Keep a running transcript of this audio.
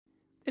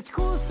It's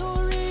cool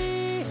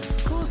story,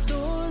 cool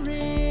story.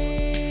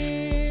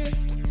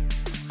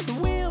 The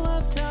Wheel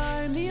of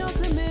Time, the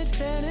ultimate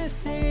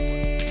fantasy.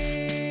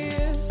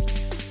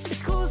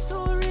 It's cool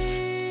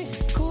story,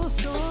 cool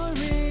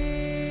story.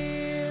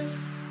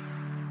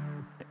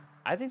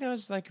 I think that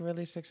was like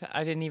really successful.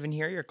 I didn't even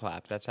hear your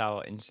clap. That's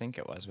how in sync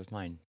it was with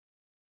mine.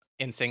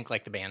 In sync,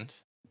 like the band.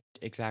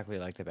 Exactly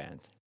like the band.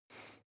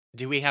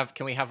 Can we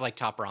have like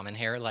top ramen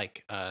hair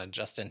like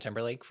Justin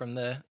Timberlake from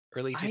the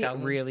early 2000s? I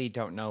really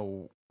don't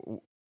know.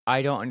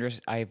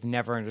 I've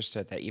never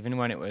understood that, even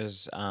when it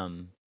was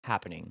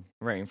happening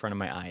right in front of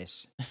my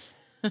eyes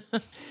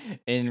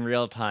in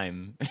real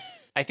time.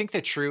 I think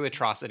the true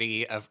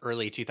atrocity of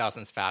early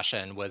 2000s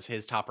fashion was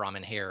his top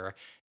ramen hair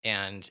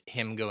and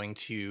him going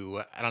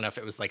to, I don't know if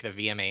it was like the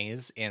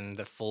VMAs in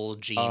the full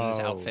jeans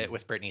outfit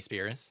with Britney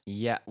Spears.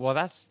 Yeah, well,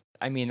 that's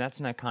an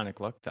iconic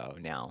look though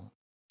now.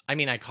 I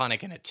mean,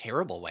 iconic in a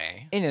terrible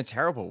way. In a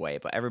terrible way,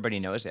 but everybody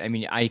knows it. I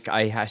mean,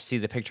 I see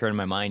the picture in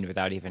my mind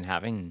without even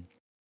having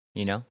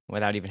to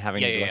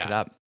look it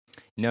up.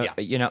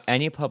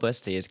 Any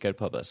publicity is good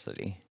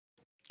publicity.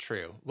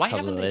 True. Why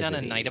haven't they done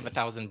a Night of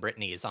 1,000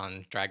 Britneys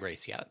on Drag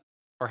Race yet?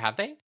 Or have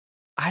they?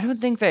 I don't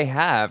think they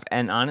have,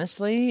 and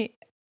honestly,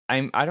 I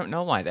don't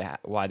know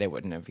why they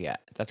wouldn't have yet.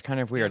 That's kind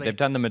of weird. Really? They've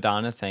done the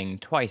Madonna thing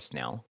twice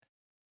now.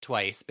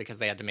 Twice, because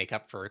they had to make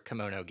up for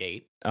Kimono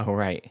Gate. Oh,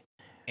 right.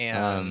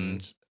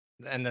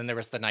 And then there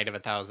was the Night of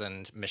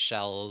 1,000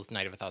 Michelle's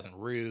Night of 1,000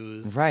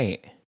 Rues.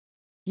 Right.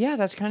 Yeah,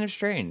 that's kind of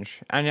strange.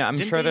 I'm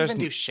Didn't sure they there's.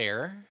 even do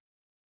Cher?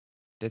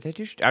 Did they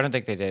do? I don't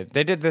think they did.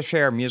 They did the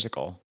Cher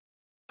musical.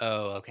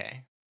 Oh,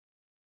 okay.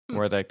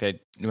 Where like they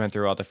went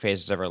through all the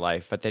phases of her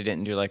life, but they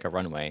didn't do like a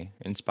runway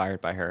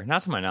inspired by her.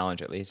 Not to my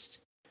knowledge, at least.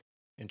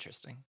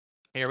 Interesting.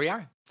 Here we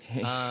are.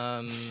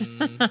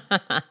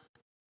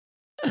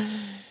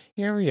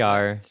 Here we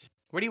are.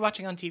 What are you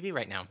watching on TV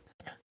right now?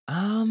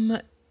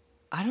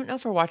 I don't know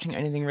if we're watching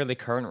anything really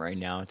current right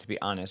now, to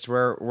be honest.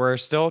 We're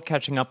still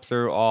catching up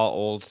through all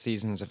old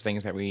seasons of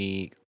things that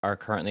we are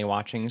currently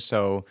watching.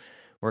 So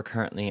we're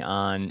currently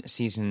on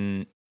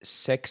season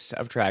 6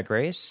 of Drag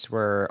Race.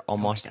 We're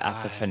almost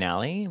at the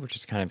finale, which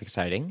is kind of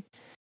exciting.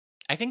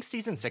 I think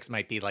season 6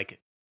 might be like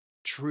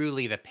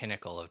truly the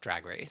pinnacle of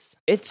Drag Race.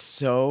 It's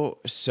so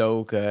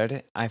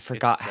good. I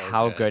forgot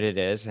how good it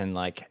is. And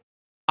like,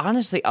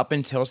 honestly, up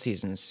until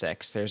season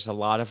 6, there's a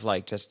lot of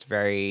like just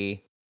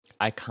very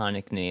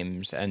iconic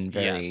names and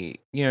very,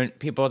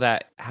 people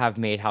that have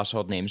made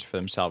household names for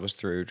themselves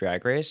through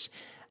Drag Race.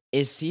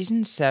 Is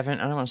season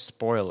 7, I don't want to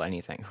spoil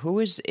anything. Who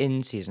is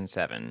in season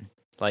 7?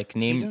 Like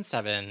name. Season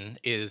 7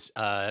 is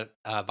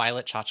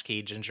Violet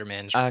Chachki, Ginger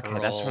Minj, Okay,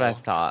 Pearl, that's what I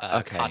thought.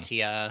 Okay.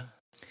 Katya.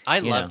 I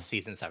loved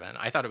season 7.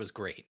 I thought it was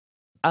great.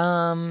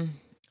 A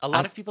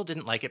lot of people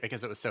didn't like it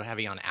because it was so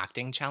heavy on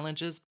acting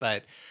challenges,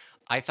 but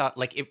I thought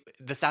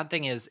the sad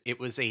thing is it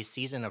was a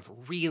season of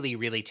really,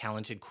 really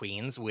talented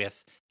queens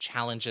with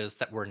challenges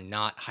that were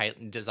not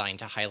designed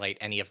to highlight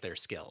any of their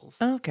skills.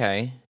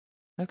 Okay.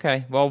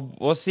 Well,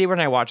 we'll see when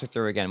I watch it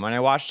through again. When I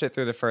watched it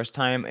through the first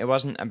time, it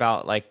wasn't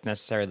about like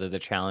necessarily the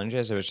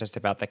challenges. It was just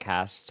about the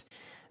cast.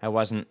 I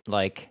wasn't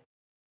like,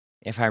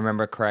 if I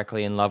remember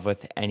correctly, in love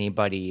with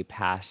anybody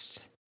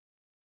past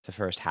the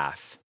first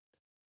half.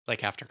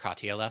 Like after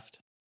Katya left?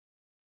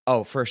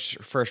 Oh, for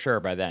sure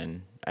by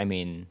then. I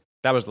mean,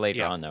 that was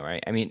later on though,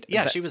 right? I mean,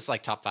 yeah, she was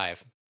like top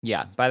 5.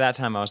 Yeah, by that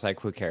time I was like,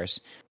 who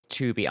cares?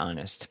 To be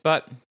honest,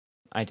 but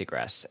I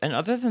digress. And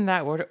other than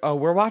that,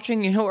 we're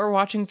watching. You know what we're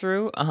watching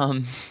through?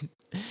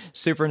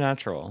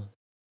 Supernatural.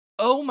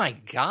 Oh my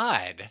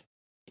god!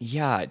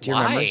 Yeah, do you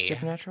remember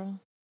Supernatural?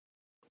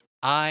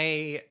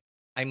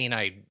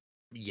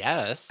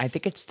 Yes. I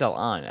think it's still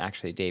on.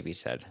 Actually, Davey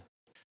said.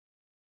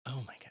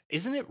 Oh my god!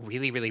 Isn't it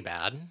really, really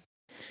bad?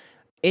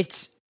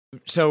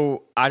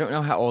 So I don't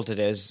know how old it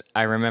is.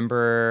 I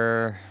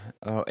remember.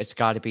 Oh, it's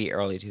got to be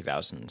early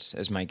 2000s,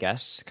 is my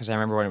guess, because I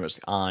remember when it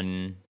was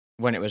on,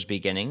 when it was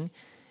beginning.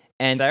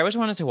 And I always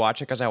wanted to watch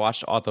it because I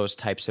watched all those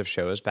types of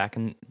shows back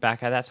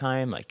at that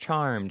time, like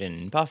Charmed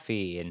and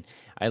Buffy, and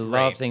I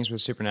love things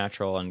with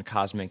supernatural and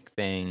cosmic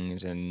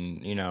things,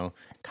 and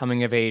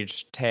coming of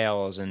age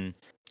tales, and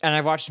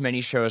I've watched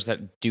many shows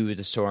that do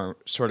the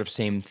sort of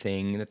same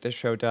thing that this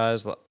show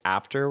does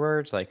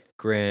afterwards, like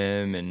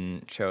Grimm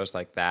and shows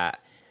like that.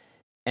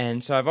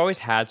 And so I've always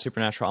had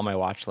Supernatural on my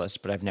watch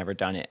list, but I've never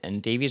done it.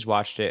 And Davey's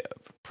watched it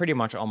pretty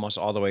much almost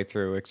all the way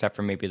through, except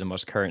for maybe the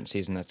most current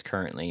season that's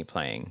currently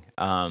playing.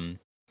 So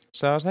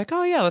I was like,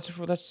 oh yeah,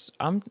 let's.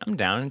 I'm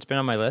down. It's been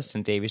on my list,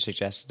 and Davey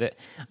suggested it.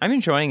 I'm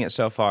enjoying it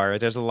so far.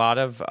 There's a lot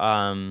of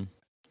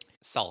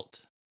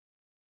salt.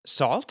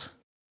 Salt?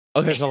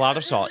 Oh, there's a lot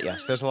of salt.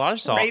 Yes, there's a lot of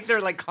salt. Right, they're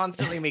like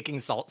constantly making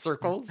salt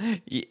circles.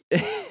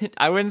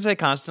 I wouldn't say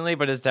constantly,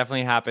 but it's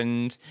definitely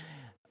happened.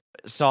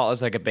 Salt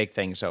is like a big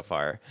thing so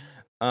far.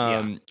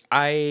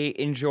 I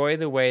enjoy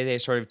the way they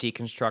sort of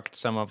deconstruct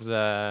some of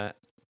the,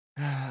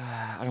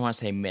 I don't want to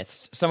say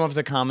myths, some of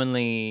the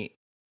commonly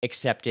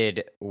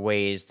accepted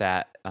ways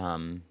that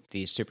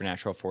these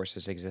supernatural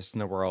forces exist in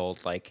the world,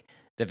 like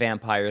the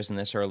vampires in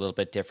this are a little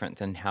bit different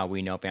than how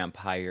we know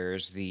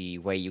vampires. The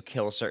way you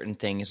kill certain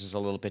things is a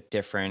little bit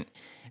different.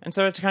 And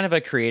so it's kind of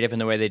like creative in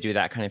the way they do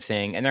that kind of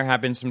thing. And there have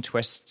been some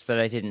twists that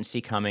I didn't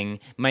see coming.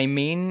 My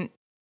main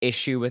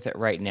issue with it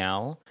right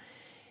now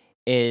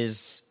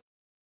is,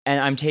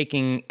 and I'm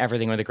taking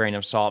everything with a grain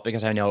of salt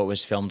because I know it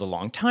was filmed a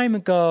long time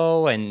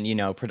ago and, you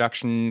know,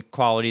 production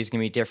quality is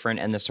going to be different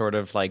and the sort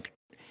of like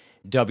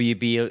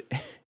WB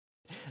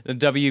the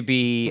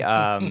WB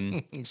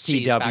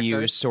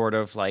CW sort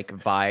of like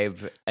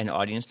vibe and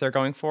audience they're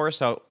going for.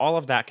 So all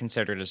of that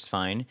considered is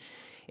fine.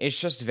 It's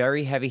just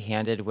very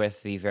heavy-handed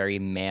with the very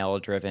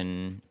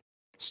male-driven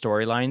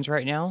storylines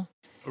right now.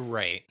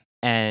 Right.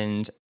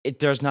 And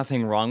there's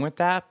nothing wrong with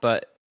that,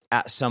 but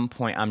at some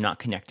point I'm not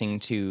connecting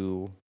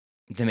to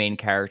the main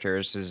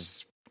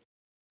characters'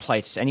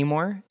 plights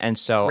anymore. And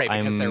so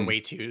because they're way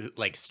too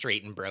like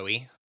straight and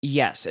broy.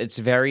 Yes, it's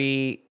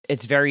very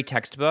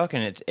textbook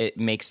and it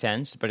makes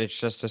sense, but it's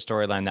just a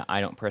storyline that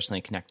I don't personally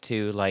connect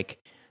to, like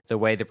the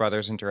way the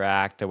brothers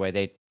interact, the way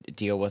they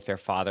deal with their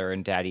father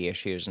and daddy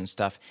issues and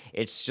stuff.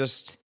 It's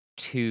just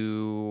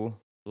too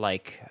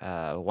like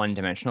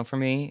one-dimensional for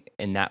me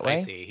in that way.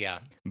 I see, yeah.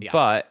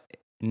 But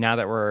now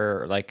that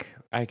we're like,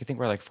 I think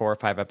we're like 4 or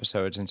 5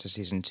 episodes into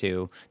season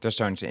 2, they're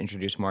starting to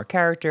introduce more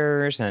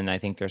characters, and I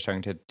think they're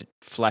starting to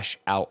flesh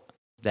out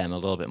them a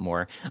little bit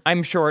more.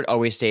 I'm sure it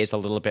always stays a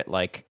little bit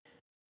like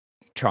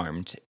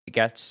Charmed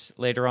gets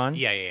later on.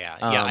 Yeah.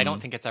 I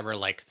don't think it's ever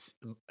like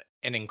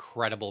an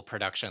incredible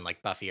production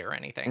like Buffy or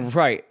anything.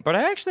 Right. But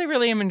I actually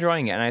really am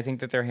enjoying it, and I think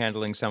that they're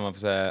handling some of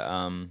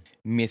the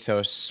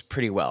mythos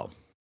pretty well.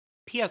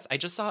 P.S. I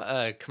just saw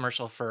a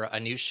commercial for a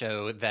new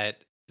show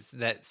that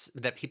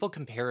people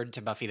compared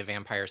to Buffy the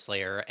Vampire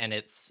Slayer, and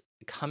it's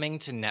coming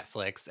to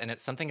Netflix, and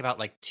it's something about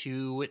like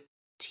 2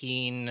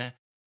 teen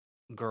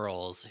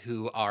girls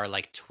who are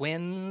like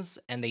twins,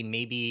 and they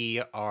maybe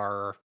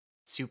are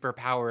super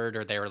powered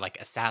or they're like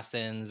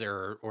assassins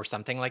or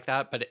something like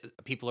that, but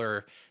people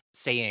are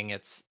saying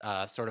it's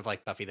sort of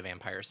like Buffy the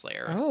Vampire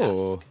Slayer.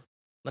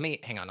 Let me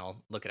hang on, I'll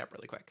look it up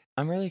really quick.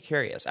 I'm really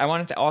curious. I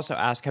wanted to also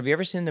ask, have you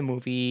ever seen the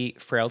movie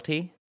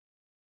Frailty?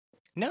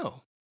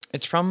 No.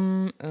 It's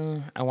from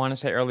I want to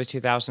say early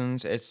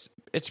 2000s.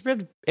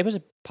 It was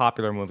a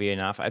popular movie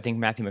enough. I think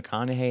Matthew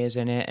McConaughey is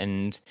in it,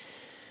 and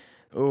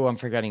I'm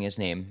forgetting his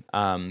name.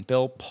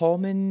 Bill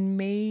Pullman,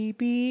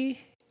 maybe?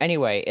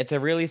 Anyway, it's a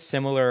really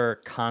similar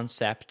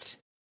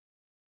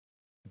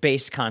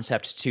base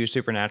concept to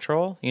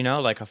Supernatural, you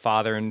know, like a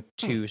father and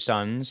 2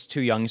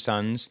 young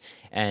sons,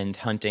 and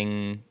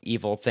hunting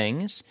evil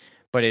things.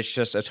 But it's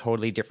just a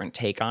totally different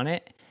take on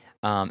it.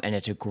 And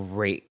it's a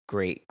great,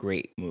 great,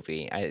 great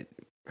movie. I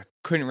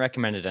couldn't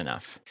recommend it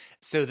enough.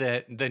 So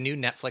the new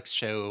Netflix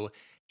show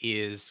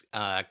is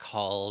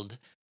called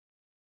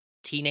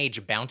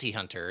Teenage Bounty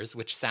Hunters,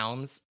 which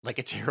sounds like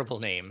a terrible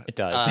name. It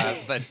does.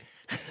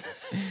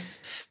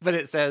 But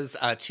it says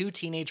 2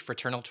 teenage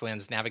fraternal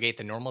twins navigate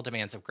the normal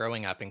demands of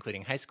growing up,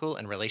 including high school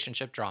and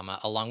relationship drama,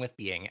 along with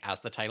being,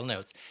 as the title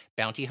notes,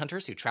 bounty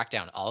hunters who track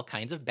down all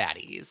kinds of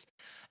baddies.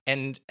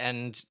 And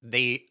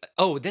they,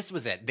 this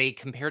was it. They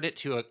compared it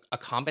to a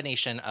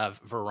combination of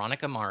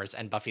Veronica Mars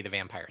and Buffy the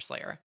Vampire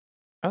Slayer.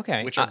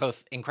 Okay. Which are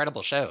both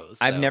incredible shows.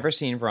 I've never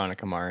seen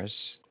Veronica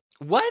Mars.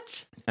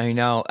 What? I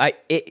know.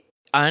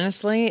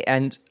 Honestly,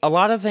 and a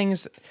lot of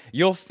things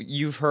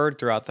you've heard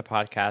throughout the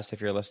podcast,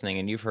 if you're listening,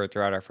 and you've heard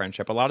throughout our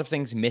friendship, a lot of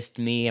things missed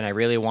me, and I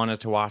really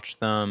wanted to watch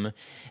them,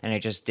 and I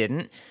just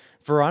didn't.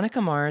 Veronica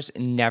Mars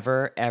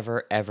never,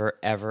 ever, ever,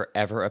 ever,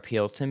 ever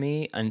appealed to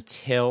me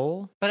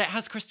until... But it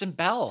has Kristen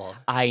Bell.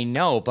 I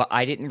know, but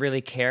I didn't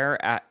really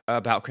care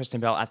about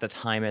Kristen Bell at the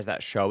time as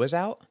that show was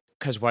out.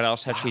 Because what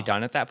else had she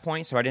done at that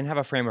point? So I didn't have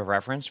a frame of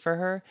reference for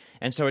her.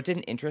 And so it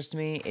didn't interest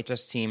me. It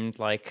just seemed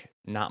like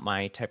not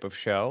my type of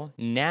show.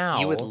 Now...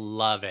 You would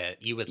love it.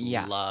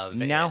 Love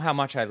it. Now how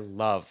much I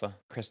love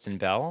Kristen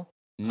Bell,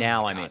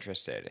 now I'm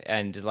interested.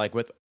 And like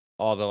with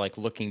all the like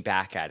looking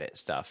back at it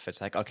stuff, it's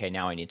like, okay,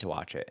 now I need to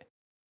watch it.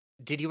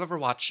 Did you ever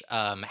watch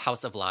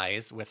House of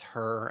Lies with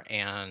her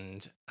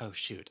and... Oh,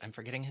 shoot. I'm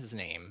forgetting his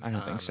name. I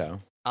don't think so.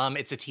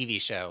 It's a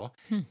TV show,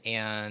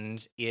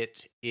 and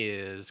it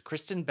is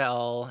Kristen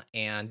Bell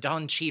and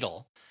Don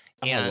Cheadle.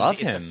 And I love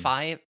him.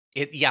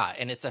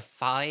 It's a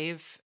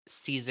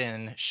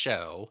 5-season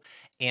show.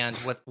 And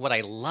what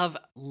I love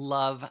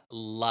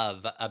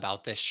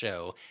about this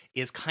show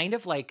is kind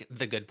of like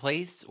The Good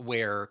Place,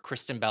 where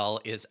Kristen Bell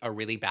is a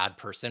really bad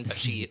person, but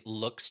she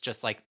looks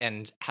just like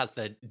and has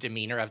the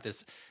demeanor of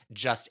this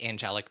just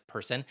angelic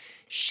person.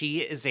 She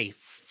is a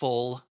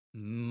full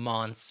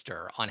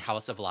monster on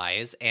House of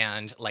Lies,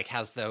 and like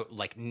has the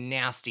like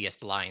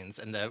nastiest lines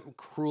and the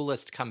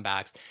cruelest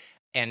comebacks,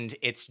 and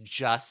it's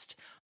just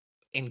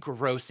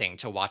engrossing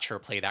to watch her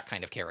play that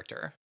kind of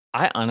character.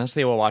 I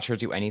honestly will watch her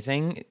do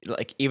anything,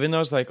 like even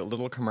those like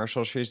little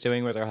commercials she's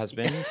doing with her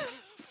husband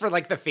for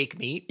like the fake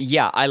meat.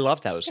 Yeah, I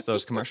love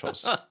those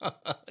commercials.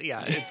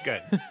 Yeah, it's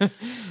good.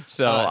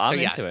 So I'm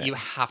into it. You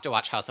have to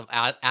watch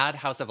add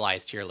House of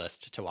Lies to your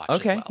list to watch.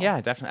 Okay, as well.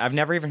 Yeah, definitely. I've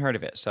never even heard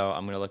of it, so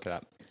I'm gonna look it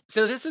up.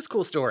 So this is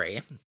Cool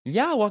Story.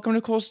 Yeah, welcome to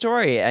Cool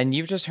Story. And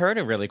you've just heard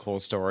a really cool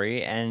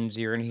story, and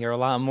you're going to hear a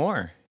lot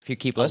more if you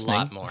keep listening. A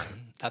lot more.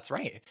 That's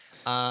right.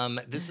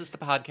 This is the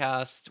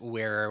podcast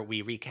where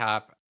we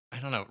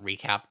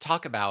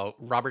talk about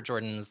Robert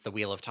Jordan's The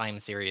Wheel of Time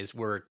series.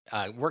 We're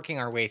working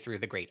our way through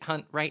The Great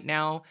Hunt right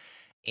now.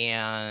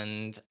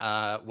 And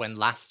when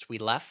last we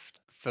left,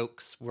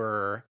 folks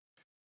were,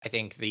 I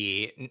think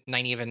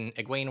Nynaeve and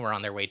Egwene were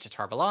on their way to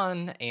Tar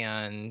Valon,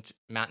 and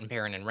Matt and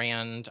Perrin and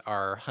Rand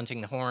are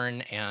hunting the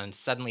Horn, and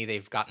suddenly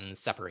they've gotten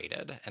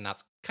separated. And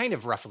that's kind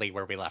of roughly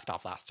where we left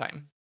off last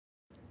time.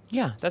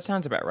 Yeah, that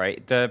sounds about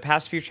right. The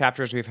past few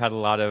chapters, we've had a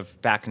lot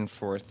of back and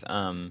forth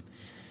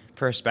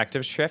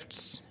perspective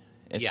shifts.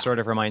 It sort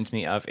of reminds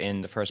me of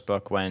in the first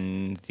book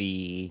when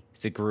the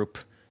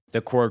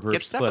core group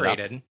gets split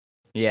separated. up.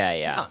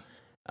 Yeah.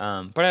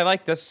 But I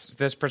like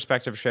this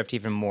perspective shift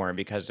even more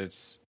because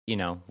it's,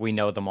 we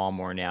know them all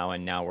more now,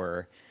 and now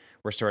we're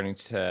starting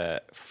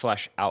to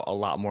flesh out a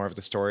lot more of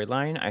the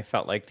storyline. I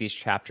felt like these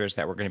chapters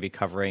that we're going to be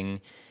covering,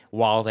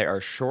 while they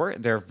are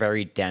short, they're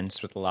very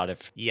dense with a lot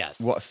of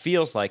what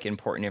feels like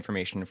important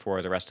information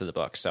for the rest of the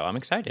book. So I'm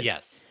excited.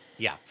 Yes.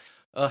 Yeah.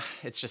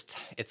 It's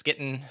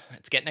getting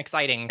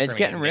exciting. It's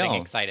getting real.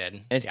 Getting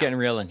excited. It's getting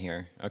real in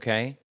here.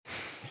 Okay.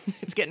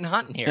 It's getting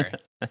hot in here.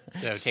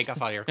 So take off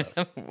all your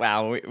clothes.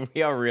 Wow.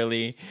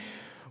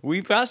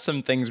 We've got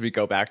some things we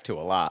go back to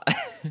a lot.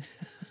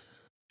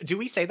 Do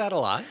we say that a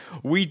lot?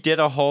 We did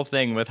a whole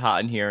thing with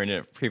hot in here in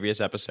a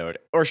previous episode.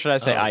 Or should I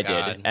say I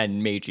did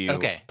and made you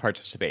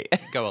participate.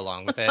 Go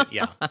along with it.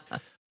 Yeah.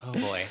 Oh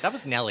boy. That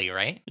was Nelly,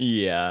 right?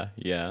 Yeah.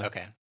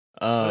 Okay.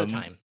 What a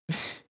time.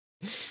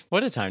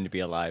 What a time to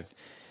be alive.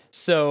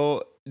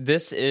 So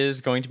this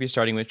is going to be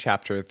starting with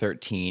chapter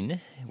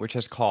 13, which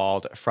is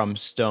called From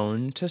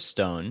Stone to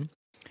Stone.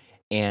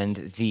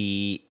 And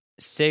the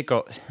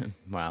sigil...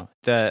 Wow.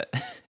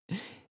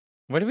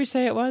 What did we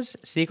say it was?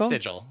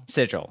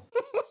 Sigil.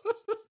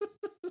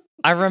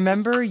 I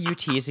remember you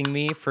teasing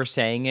me for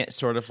saying it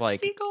sort of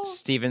like Seagull.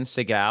 Steven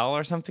Seagal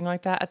or something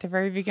like that at the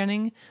very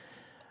beginning.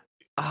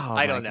 Oh,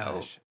 I don't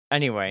know.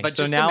 Anyway, but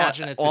so just now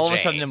imagine it's all a of a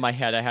J. sudden I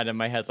had in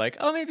my head like,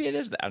 oh, maybe it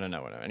is that. I don't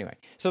know. Whatever. Anyway,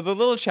 so the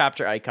little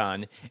chapter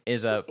icon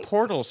is a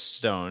portal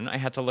stone. I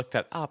had to look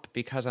that up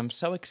because I'm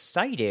so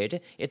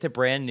excited. It's a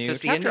brand new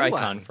chapter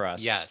icon for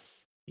us.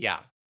 Yes. Yeah.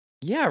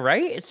 Yeah,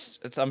 right? It's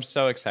I'm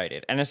so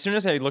excited. And as soon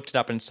as I looked it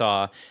up and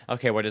saw,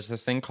 okay, what is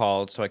this thing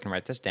called so I can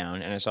write this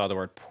down, and I saw the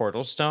word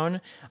portal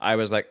stone, I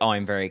was like, oh,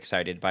 I'm very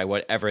excited by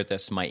whatever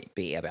this might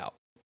be about.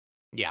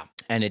 Yeah.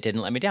 And it didn't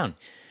let me down.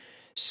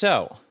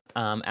 So,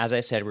 as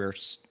I said, we're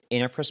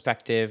in a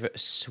perspective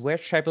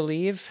switch, I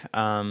believe.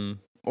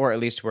 Or at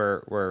least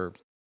we're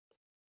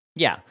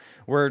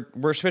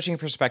switching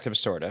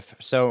perspectives, sort of.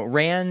 So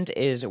Rand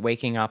is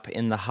waking up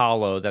in the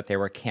hollow that they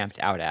were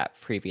camped out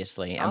at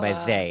previously, and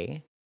by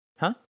they...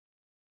 Huh?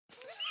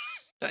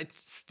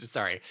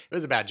 Sorry, it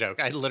was a bad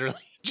joke. I literally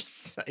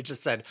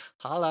just said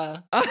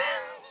holla.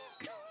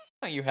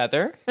 Are you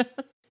Heather?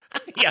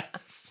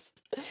 Yes.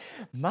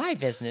 My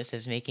business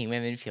is making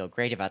women feel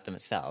great about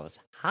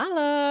themselves.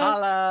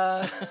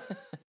 Holla.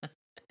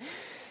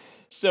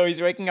 So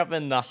he's waking up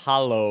in the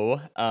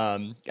hollow,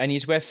 and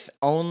he's with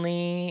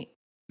only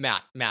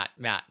Matt.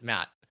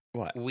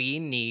 What? We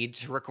need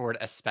to record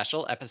a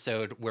special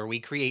episode where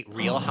we create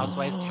Real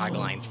Housewives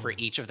taglines for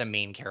each of the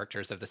main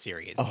characters of the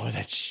series. Oh,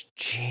 that's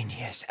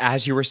genius.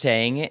 As you were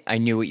saying it, I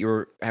knew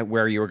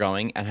where you were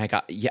going, and I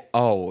got,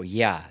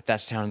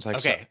 that sounds like...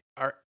 Okay,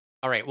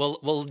 all right,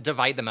 we'll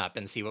divide them up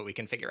and see what we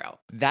can figure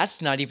out.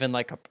 That's not even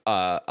like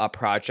a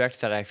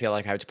project that I feel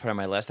like I have to put on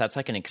my list. That's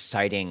like an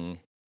exciting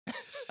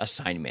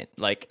assignment.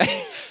 Like,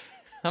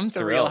 I'm thrilled.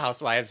 The Real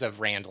Housewives of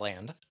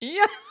Randland.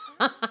 Yeah,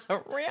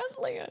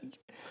 Randland.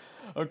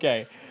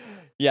 Okay.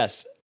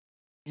 Yes.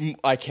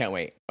 I can't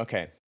wait.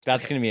 Okay.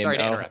 That's going to be... Sorry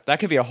to interrupt. That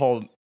could be a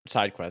whole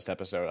side quest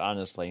episode,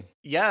 honestly.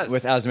 Yes.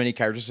 With as many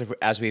characters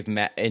as we've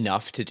met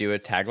enough to do a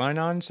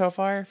tagline on so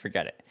far,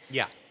 forget it.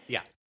 Yeah.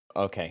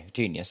 Okay.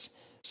 Genius.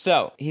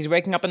 So, he's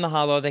waking up in the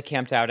hollow they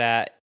camped out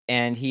at,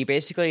 and he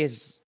basically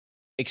is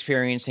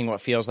experiencing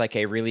what feels like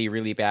a really,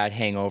 really bad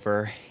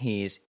hangover.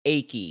 He's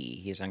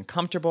achy. He's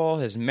uncomfortable.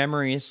 His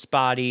memory is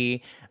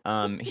spotty.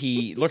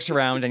 He looks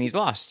around and he's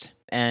lost.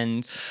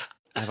 And...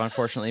 I've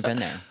unfortunately been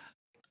there.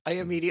 I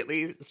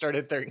immediately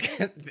started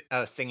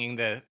singing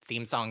the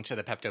theme song to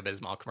the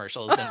Pepto-Bismol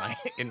commercials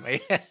in my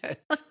head.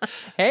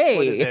 Hey,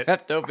 what is it?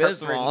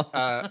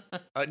 Pepto-Bismol.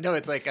 No,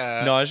 it's like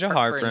nausea,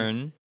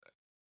 heartburn,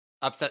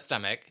 upset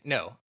stomach.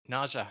 No,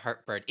 nausea,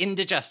 heartburn,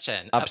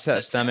 indigestion,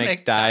 upset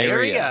stomach,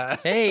 diarrhea.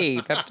 Hey,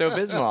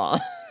 Pepto-Bismol.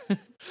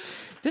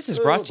 This is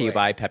brought to you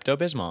by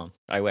Pepto-Bismol.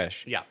 I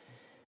wish. Yeah.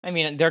 I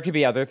mean, there could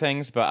be other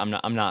things, but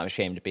I'm not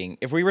ashamed of being...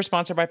 If we were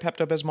sponsored by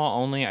Pepto-Bismol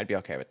only, I'd be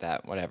okay with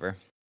that. Whatever.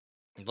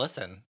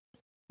 Listen.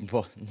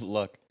 Well,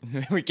 look,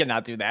 we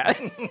cannot do that.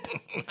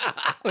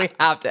 We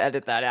have to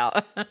edit that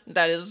out.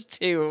 That is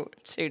too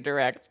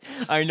direct.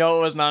 I know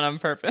it was not on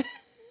purpose.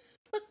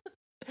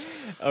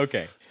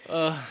 Okay.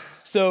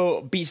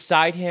 So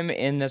beside him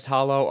in this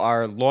hollow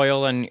are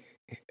Loyal and...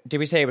 Did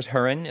we say it was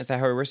Hurin? Is that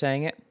how we were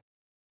saying it?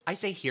 I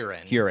say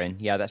Huron. Huron.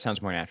 Yeah, that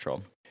sounds more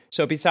natural.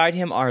 So beside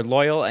him are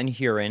Loyal and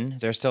Huron.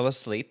 They're still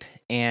asleep.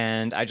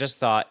 And I just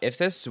thought, if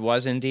this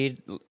was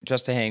indeed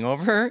just a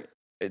hangover,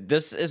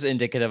 this is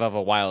indicative of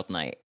a wild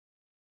night.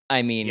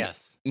 I mean,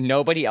 Yes.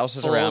 nobody else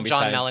is Full around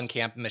John besides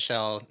Mellencamp,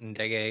 Michelle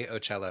Ndege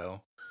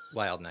Ocello,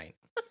 Wild Night.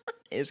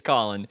 is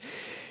Colin.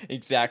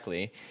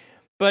 Exactly.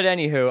 But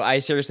anywho, I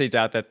seriously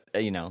doubt that,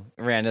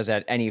 Randa's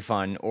had any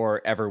fun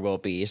or ever will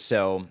be.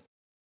 So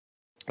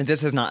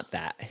this is not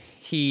that.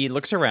 He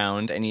looks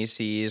around and he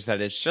sees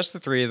that it's just the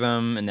three of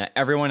them and that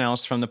everyone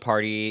else from the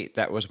party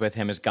that was with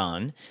him is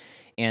gone.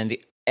 And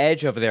the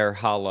edge of their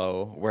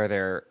hollow where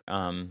their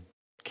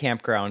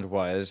campground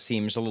was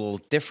seems a little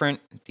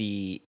different.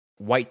 The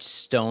white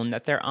stone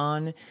that they're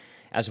on,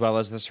 as well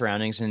as the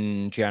surroundings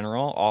in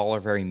general, all are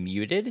very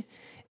muted.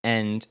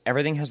 And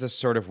everything has this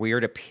sort of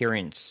weird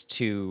appearance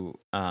to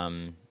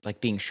like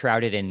being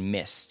shrouded in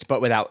mist, but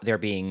without there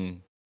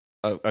being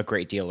a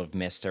great deal of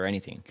mist or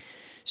anything.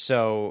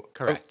 So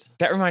Correct.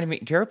 That reminded me.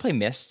 Do you ever play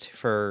Myst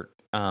for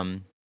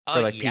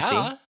like yeah.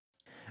 PC?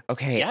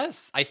 Okay.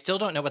 Yes. I still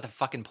don't know what the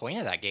fucking point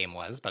of that game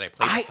was, but I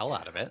played the hell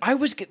out of it.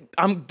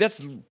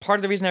 That's part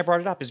of the reason I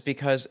brought it up is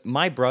because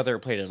my brother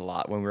played it a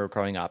lot when we were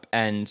growing up,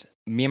 and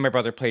me and my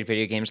brother played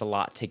video games a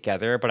lot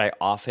together. But I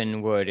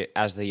often would,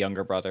 as the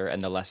younger brother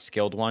and the less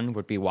skilled one,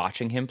 would be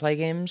watching him play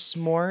games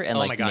more and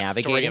oh my God,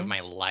 navigating. story of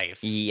my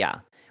life. Yeah,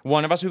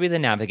 one of us would be the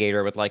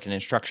navigator with like an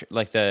instruction,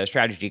 like the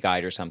strategy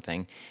guide or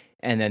something.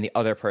 And then the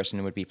other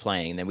person would be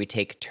playing. Then we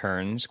take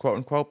turns, quote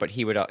unquote. But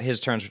his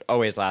turns would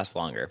always last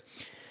longer.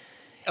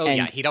 Oh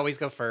yeah, he'd always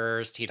go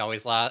first. He'd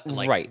always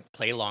right.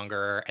 play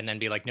longer, and then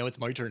be like, "No, it's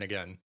my turn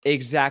again."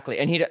 Exactly.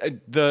 And he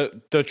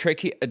the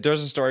trick.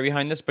 There's a story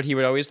behind this, but he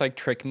would always like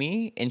trick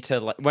me into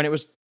when it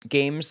was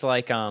games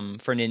like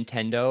for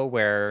Nintendo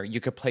where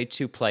you could play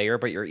 2-player,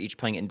 but you're each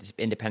playing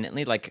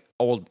independently, like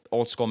old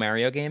school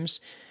Mario games.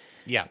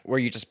 Yeah. Where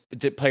you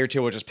player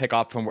 2 will just pick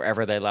up from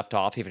wherever they left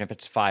off, even if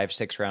it's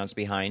 5-6 rounds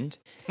behind.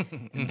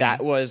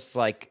 That was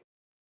like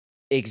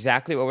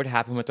exactly what would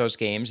happen with those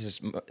games.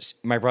 Is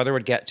my brother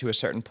would get to a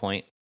certain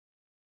point,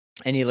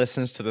 and he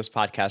listens to this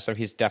podcast, so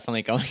he's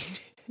definitely going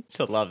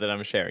to love that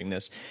I'm sharing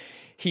this.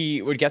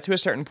 He would get to a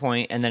certain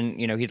point, and then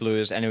he'd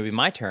lose, and it would be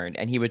my turn,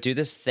 and he would do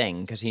this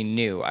thing because he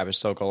knew I was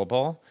so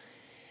gullible.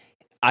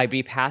 I'd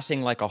be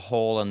passing like a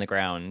hole in the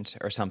ground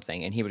or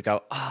something, and he would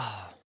go,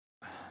 "Oh.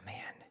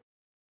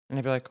 And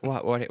I'd be like,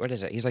 what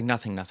is it? He's like,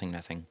 nothing.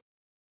 And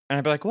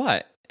I'd be like,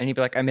 what? And he'd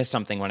be like, I missed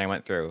something when I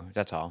went through.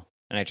 That's all.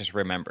 And I just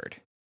remembered.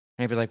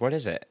 And I'd be like, what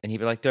is it? And he'd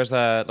be like, there's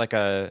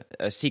a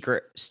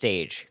secret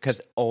stage.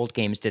 Because old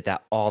games did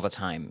that all the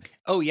time.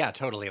 Oh, yeah,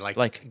 totally.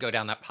 Like go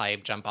down that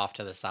pipe, jump off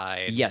to the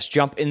side. Yes,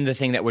 jump in the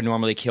thing that would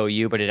normally kill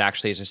you, but it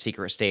actually is a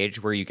secret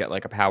stage where you get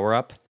like a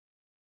power-up.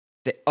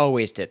 They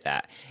always did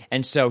that.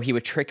 And so he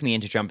would trick me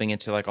into jumping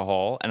into like a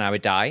hole, and I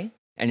would die,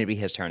 and it'd be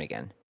his turn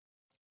again.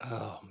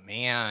 Oh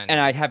man! And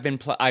I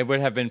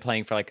would have been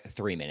playing for like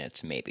 3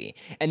 minutes maybe,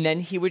 and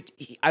then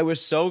I was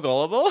so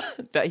gullible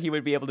that he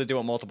would be able to do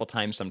it multiple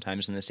times,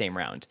 sometimes in the same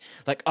round.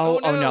 Like, oh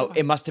no,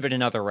 it must have been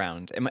another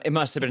round. It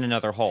must have been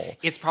another hole.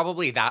 It's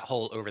probably that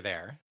hole over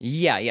there.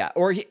 Yeah.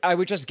 Or I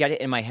would just get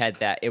it in my head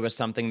that it was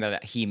something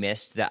that he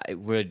missed that it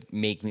would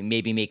make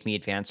me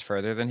advance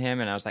further than him,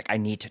 and I was like, I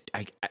need to.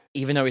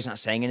 Even though he's not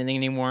saying anything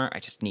anymore, I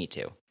just need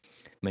to.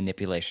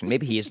 Manipulation.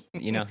 Maybe he's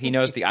he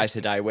knows the Aes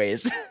Sedai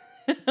ways.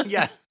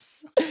 Yes.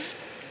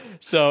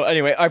 So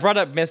anyway, I brought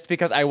up Myst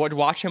because I would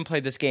watch him play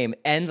this game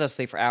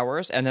endlessly for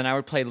hours, and then I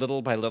would play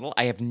little by little.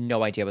 I have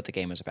no idea what the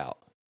game is about.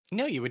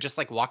 No, you would just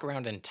like walk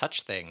around and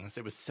touch things.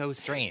 It was so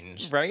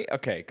strange. Right?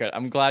 Okay, good.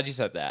 I'm glad you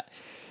said that.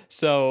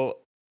 So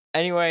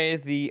anyway,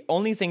 the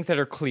only things that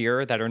are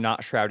clear that are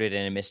not shrouded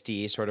in a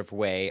misty sort of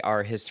way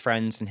are his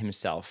friends and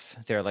himself.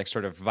 They're like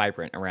sort of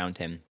vibrant around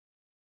him.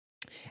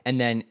 And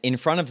then in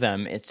front of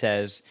them, it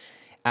says,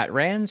 at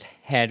Rand's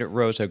head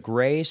rose a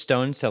gray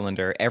stone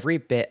cylinder, every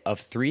bit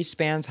of 3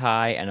 spans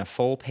high and a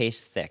full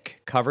pace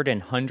thick, covered in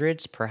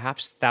hundreds,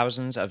 perhaps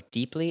thousands of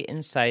deeply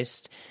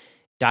incised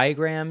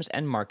diagrams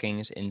and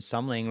markings in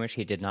some language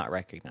he did not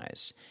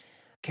recognize.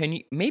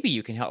 Maybe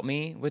you can help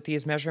me with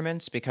these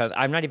measurements, because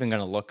I'm not even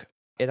going to look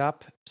it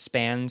up.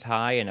 Spans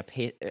high and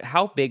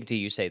how big do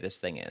you say this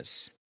thing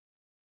is?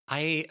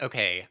 I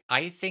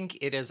think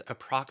it is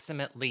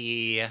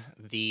approximately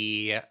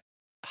the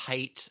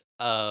height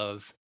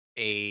of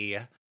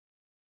a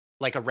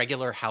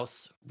regular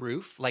house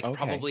roof,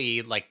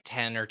 probably like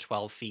 10 or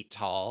 12 feet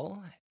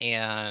tall,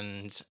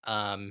 and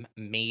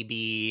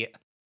maybe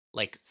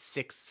like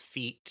 6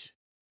 feet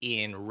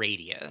in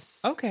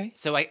radius. Okay.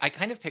 So I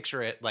kind of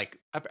picture it like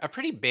a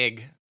pretty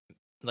big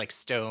like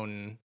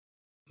stone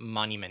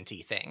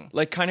monumenty thing.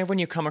 Like kind of when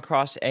you come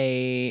across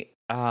a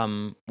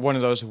one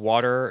of those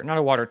not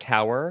a water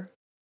tower,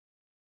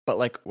 but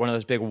like one of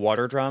those big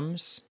water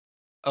drums.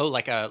 Oh,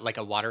 like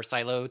a water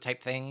silo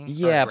type thing?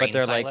 Yeah, but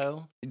they're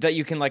silo? Like that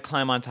you can like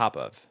climb on top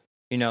of.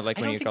 Like I when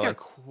don't you think go they're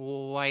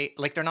quite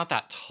like they're not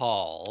that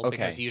tall, Okay.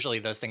 because usually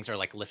those things are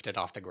like lifted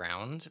off the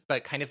ground,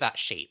 but kind of that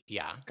shape,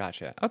 yeah.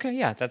 Gotcha. Okay,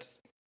 yeah, that's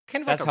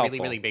Kind of like That's a really,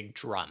 helpful. really big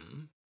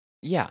drum.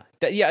 Yeah.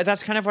 Yeah,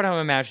 that's kind of what I'm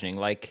imagining.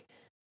 Like,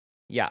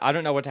 yeah, I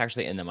don't know what's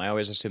actually in them. I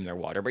always assume they're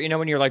water. But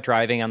when you're like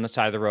driving on the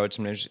side of the road,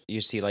 sometimes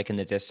you see like in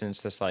the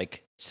distance this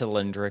like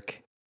cylindric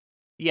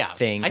Yeah,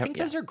 thing. I think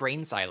Yeah. those are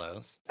grain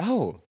silos.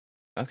 Oh,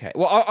 okay.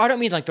 Well, I don't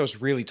mean like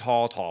those really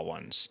tall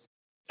ones.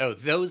 Oh,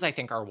 those I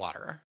think are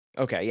water.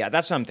 Okay, yeah,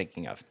 that's what I'm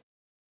thinking of.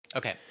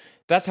 Okay.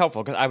 That's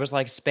helpful because I was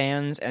like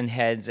spans and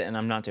heads, and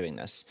I'm not doing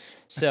this.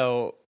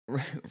 So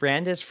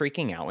Rand is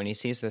freaking out when he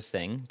sees this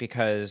thing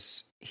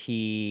because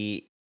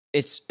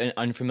it's an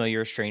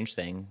unfamiliar, strange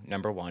thing,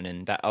 number one,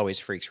 and that always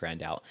freaks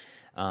Rand out.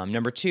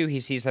 Number two,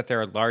 he sees that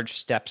there are large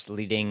steps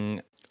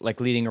leading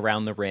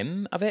around the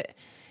rim of it,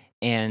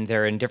 and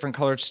they're in different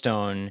colored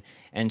stone.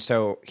 And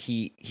so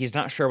he's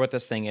not sure what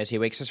this thing is. He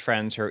wakes his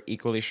friends who are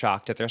equally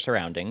shocked at their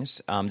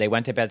surroundings. They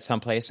went to bed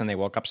someplace and they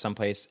woke up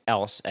someplace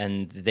else,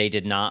 and they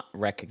did not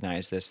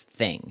recognize this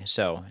thing.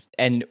 So,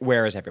 and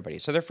where is everybody?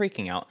 So they're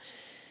freaking out.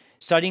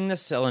 Studying the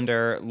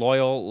cylinder,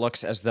 Loyal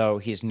looks as though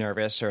he's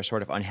nervous or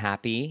sort of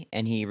unhappy,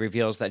 and he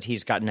reveals that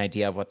he's got an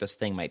idea of what this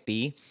thing might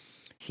be.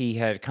 He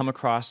had come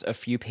across a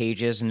few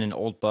pages in an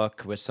old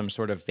book with some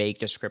sort of vague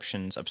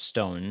descriptions of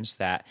stones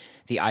that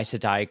the Aes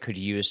Sedai could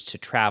use to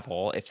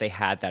travel if they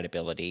had that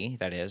ability,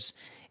 that is.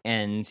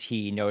 And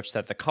he notes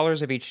that the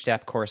colors of each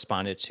step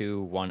corresponded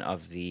to one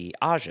of the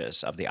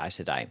Ajas of the Aes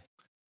Sedai.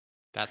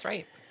 That's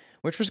right.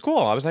 Which was cool.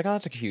 I was like, oh,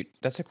 that's a cute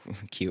detail. So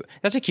cute.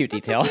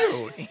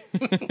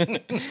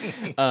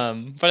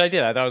 But I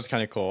did. I thought it was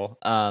kind of cool.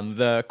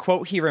 The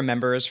quote he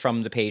remembers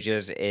from the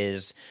pages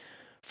is,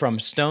 "From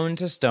stone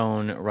to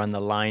stone run the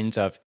lines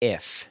of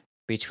if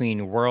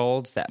between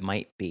worlds that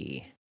might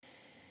be."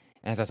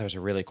 And I thought that was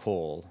a really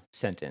cool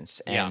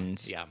sentence.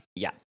 And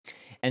yeah.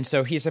 And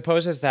so he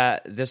supposes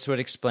that this would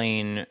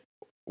explain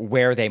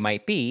where they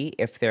might be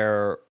if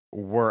there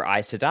were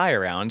Aes Sedai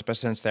around, but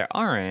since there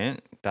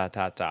aren't, ...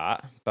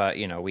 But,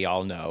 we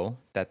all know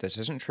that this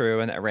isn't true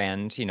and that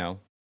Rand,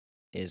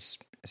 is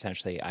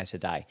essentially Aes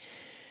Sedai.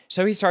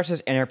 So he starts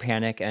his inner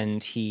panic,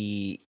 and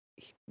he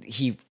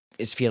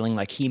is feeling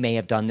like he may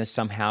have done this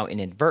somehow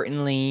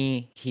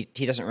inadvertently. He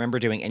doesn't remember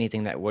doing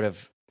anything that would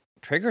have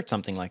triggered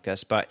something like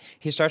this, but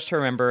he starts to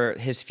remember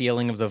his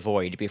feeling of the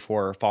void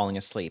before falling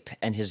asleep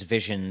and his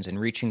visions and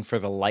reaching for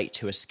the light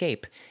to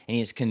escape. And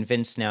he's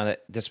convinced now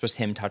that this was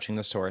him touching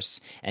the source,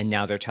 and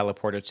now they're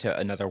teleported to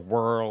another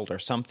world or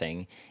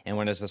something. And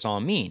what does this all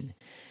mean?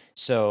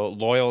 So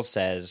Loyal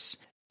says,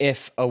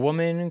 "If a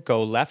woman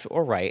go left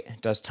or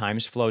right, does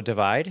time's flow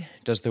divide?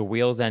 Does the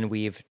wheel then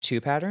weave two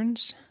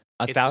patterns?"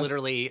 It's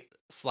literally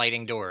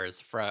Sliding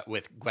Doors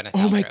with Gwyneth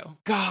Paltrow. Oh my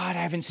God,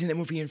 I haven't seen that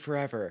movie in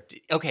forever.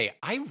 Okay,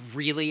 I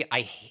really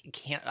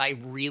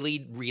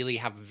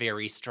have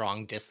very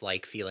strong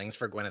dislike feelings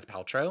for Gwyneth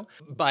Paltrow,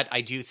 but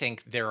I do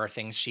think there are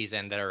things she's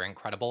in that are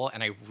incredible,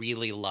 and I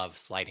really love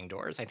Sliding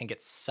Doors. I think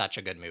it's such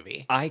a good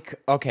movie.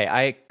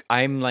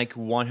 I'm like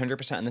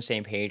 100% on the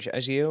same page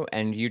as you,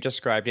 and you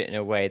described it in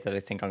a way that I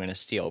think I'm going to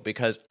steal,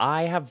 because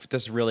I have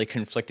this really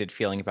conflicted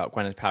feeling about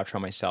Gwyneth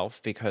Paltrow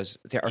myself, because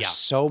there are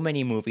so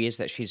many movies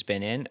that she's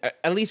been in,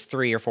 at least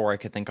 3 or 4 I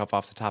could think of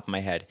off the top of my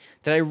head,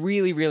 that I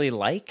really, really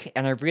like,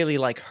 and I really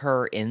like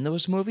her in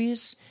those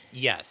movies.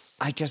 Yes.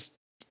 I just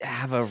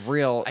have a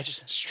real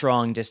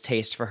strong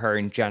distaste for her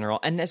in general,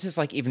 and this is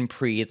like even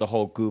pre the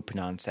whole Goop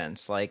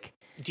nonsense. Like,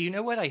 do you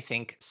know what I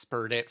think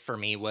spurred it for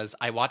me was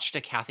I watched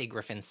a Kathy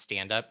Griffin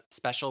stand-up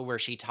special where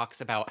she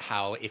talks about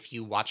how if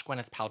you watch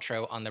Gwyneth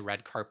Paltrow on the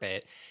red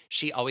carpet,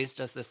 she always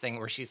does this thing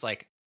where she's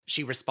like,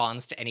 she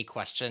responds to any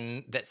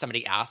question that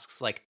somebody asks,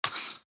 like,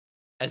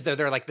 as though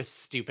they're like the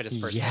stupidest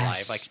person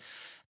alive.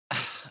 Like,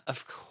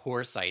 of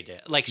course I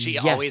did. Like, she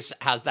always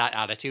has that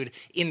attitude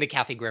in the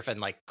Kathy Griffin,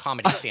 like,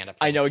 comedy stand-up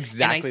thing. I know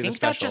exactly. And I think the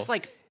special.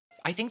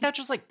 I think that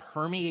just like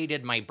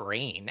permeated my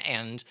brain,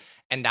 and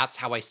that's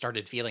how I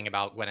started feeling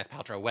about Gwyneth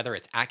Paltrow, whether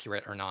it's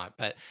accurate or not.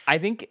 But I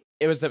think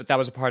it was that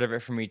was a part of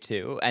it for me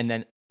too, and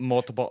then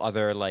multiple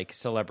other like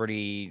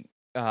celebrity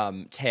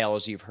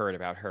tales you've heard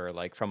about her,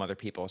 like from other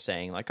people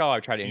saying like, "Oh,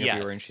 I tried to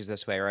interview her and she's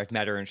this way," or "I've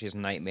met her and she's a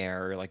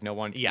nightmare," or like, "No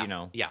one,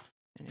 Yeah.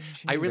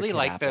 I really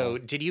like though.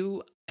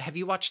 Have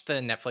you watched the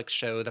Netflix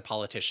show The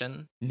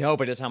Politician? No,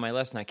 but it's on my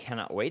list and I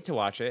cannot wait to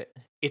watch it.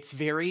 It's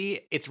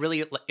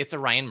a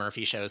Ryan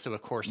Murphy show, so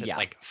of course it's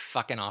like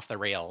fucking off the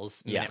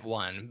rails minute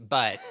one,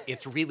 but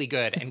it's really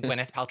good, and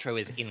Gwyneth Paltrow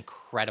is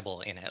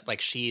incredible in it.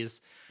 Like,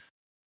 she's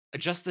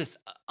just this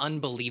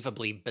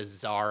unbelievably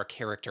bizarre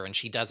character, and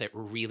she does it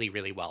really,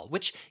 really well.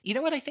 Which, you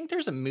know what? I think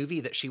there's a movie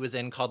that she was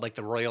in called like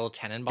The Royal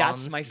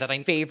Tenenbaums. That's my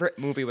favorite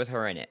movie with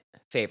her in it.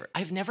 Favorite.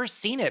 I've never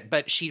seen it,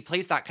 but she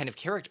plays that kind of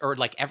character, or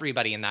like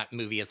everybody in that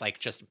movie is like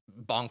just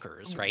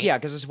bonkers, right? Yeah,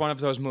 because it's one of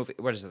those movies.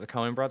 What is it? The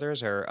Coen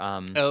Brothers or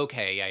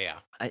Okay, yeah.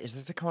 Is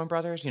it the Coen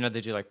Brothers? You know, they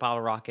do like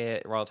Bottle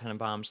Rocket, Royal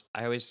Tenenbaums.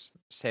 I always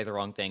say the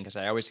wrong thing because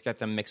I always get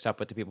them mixed up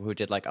with the people who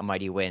did like A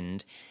Mighty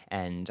Wind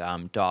and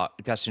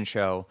Best in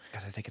Show,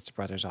 because I think it's the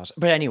brothers also.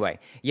 But anyway,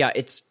 yeah,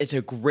 it's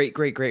a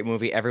great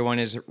movie. Everyone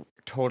is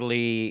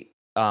totally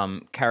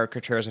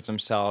caricatures of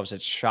themselves.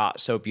 It's shot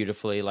so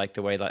beautifully, like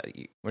the way that,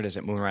 what is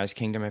it, Moonrise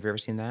Kingdom? Have you ever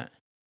seen that?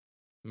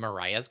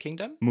 Mariah's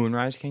Kingdom?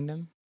 Moonrise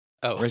Kingdom?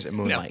 Oh, Or is it no.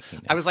 Moonlight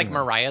Kingdom? I was like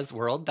Anyway. Mariah's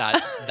World,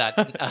 that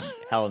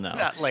Hell no.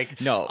 that like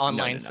No,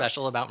 online no.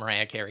 special about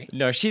Mariah Carey.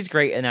 No, she's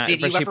great in that.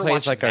 Did but you she ever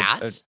plays watch like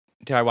that?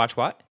 Did I watch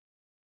what?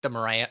 The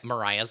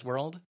Mariah's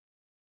World?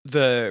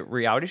 The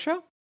reality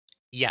show?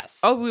 Yes.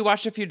 Oh, we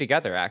watched a few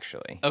together,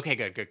 actually. Okay,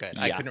 good.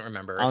 I Yeah. couldn't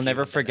remember. if I'll you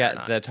never went in there or forget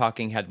not. the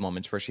talking head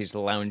moments where she's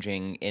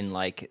lounging in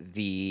like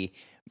the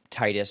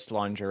tightest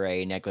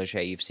lingerie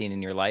negligee you've seen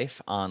in your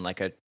life on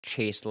like a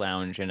chaise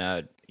lounge in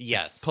a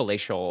Yes.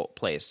 palatial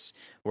place,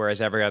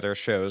 whereas every other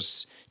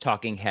show's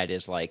talking head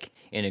is like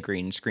in a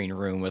green screen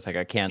room with like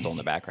a candle in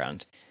the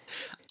background.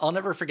 I'll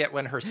never forget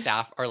when her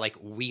staff are like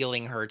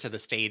wheeling her to the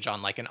stage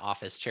on like an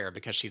office chair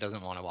because she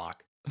doesn't want to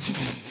walk.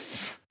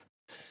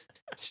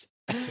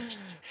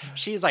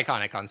 She's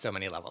iconic on so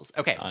many levels.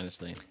 Okay,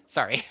 Honestly.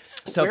 sorry.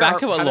 So Where back are-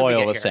 to what how did we Loyal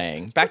get was here?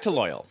 saying. Back to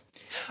Loyal.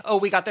 Oh,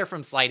 we got there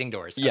from sliding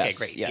doors. Okay, Yes,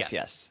 great.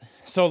 yes.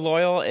 So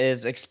Loyal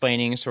is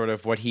explaining sort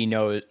of what he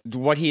knows,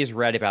 what he's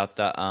read about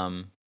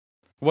the,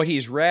 what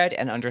he's read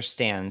and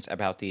understands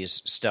about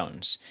these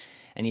stones.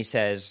 And he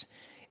says,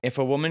 if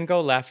a woman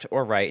go left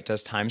or right,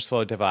 does time's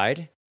flow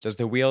divide? Does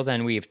the wheel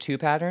then weave 2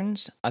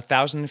 patterns,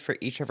 1,000 for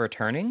each of her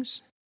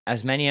turnings?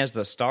 As many as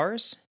the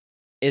stars?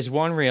 Is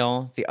one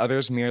real, the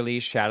others merely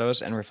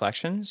shadows and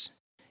reflections?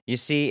 You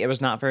see, it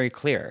was not very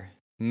clear.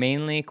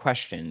 Mainly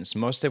questions,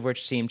 most of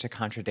which seemed to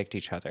contradict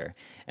each other,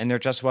 and there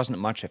just wasn't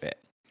much of it.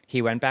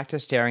 He went back to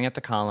staring at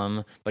the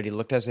column, but he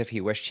looked as if he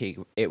wished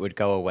it would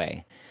go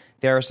away.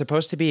 There are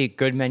supposed to be a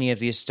good many of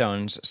these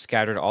stones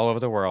scattered all over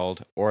the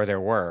world, or there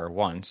were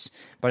once,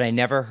 but I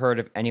never heard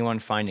of anyone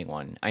finding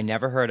one. I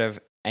never heard of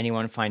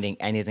anyone finding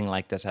anything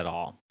like this at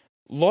all.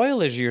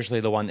 Loyal is usually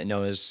the one that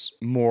knows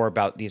more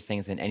about these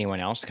things than anyone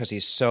else because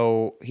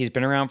he's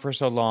been around for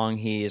so long,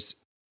 he's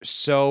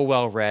so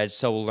well read,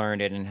 so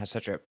learned, and has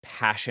such a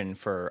passion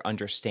for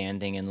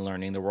understanding and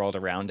learning the world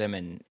around him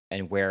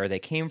and where they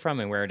came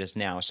from and where it is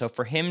now. So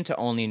for him to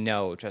only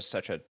know just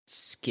such a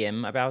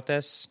skim about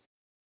this,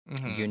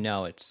 Mhm. you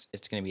know it's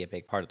going to be a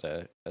big part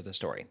of the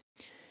story.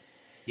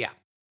 Yeah.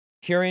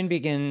 Hurian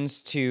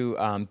begins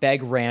to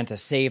beg Rand to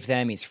save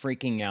them. He's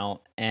freaking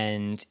out,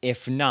 and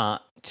if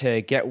not,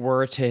 to get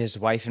word to his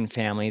wife and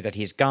family that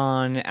he's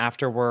gone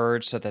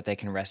afterwards so that they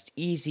can rest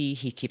easy.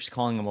 He keeps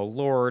calling him a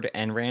lord,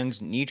 and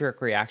Rand's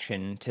knee-jerk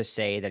reaction to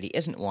say that he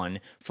isn't one,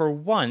 for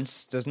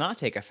once, does not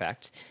take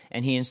effect,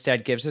 and he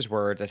instead gives his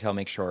word that he'll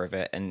make sure of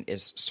it, and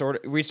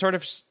we sort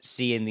of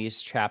see in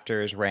these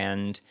chapters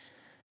Rand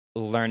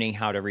learning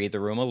how to read the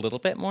room a little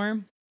bit more,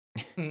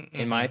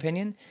 in my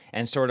opinion,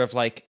 and sort of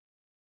like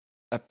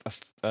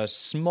a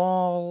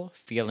small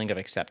feeling of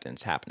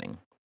acceptance happening.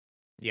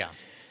 Yeah.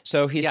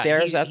 So he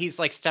stares at... He's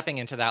like stepping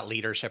into that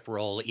leadership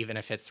role, even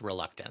if it's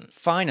reluctant.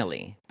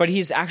 Finally. But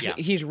he's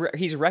actually,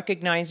 he's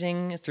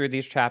recognizing through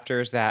these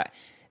chapters that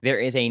there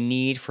is a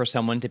need for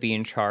someone to be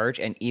in charge.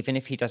 And even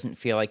if he doesn't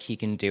feel like he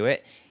can do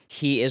it,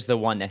 he is the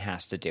one that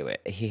has to do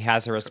it. He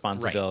has a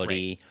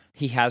responsibility. Right.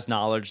 He has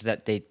knowledge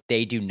that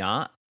they do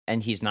not,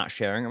 and he's not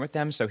sharing it with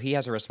them. So he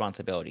has a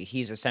responsibility.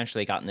 He's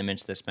essentially gotten them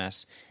into this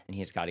mess, and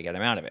he's got to get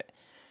them out of it,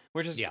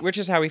 which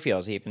is how he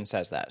feels. He even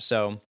says that.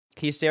 So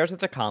he stares at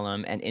the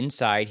column, and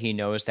inside he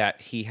knows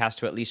that he has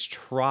to at least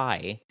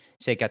try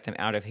to get them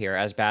out of here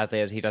as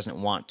badly as he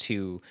doesn't want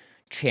to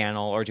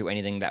channel or do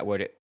anything that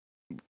would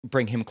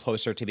bring him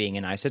closer to being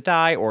an Aes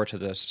Sedai or to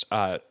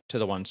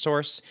the one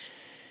source.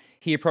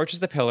 He approaches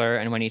the pillar,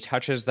 and when he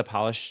touches the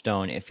polished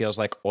stone, it feels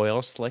like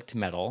oil-slicked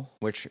metal,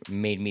 which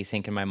made me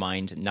think in my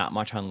mind not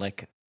much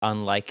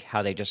unlike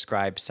how they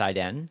described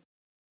Saiden,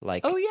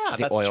 like the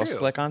that's oil true.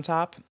 slick on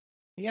top.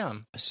 Yeah.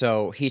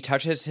 So he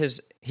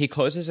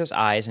closes his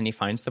eyes and he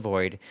finds the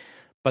void,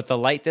 but the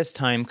light this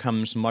time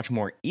comes much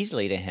more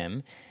easily to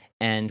him.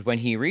 And when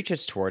he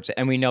reaches towards it,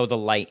 and we know the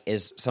light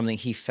is something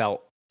he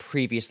felt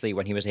previously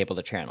when he was able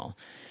to channel,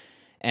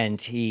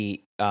 and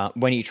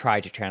when he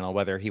tried to channel,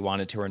 whether he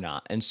wanted to or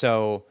not. And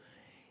so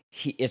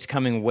it's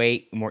coming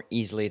way more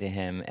easily to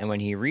him. And when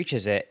he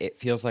reaches it, it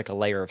feels like a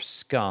layer of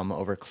scum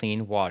over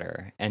clean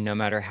water. And no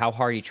matter how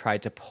hard he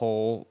tried to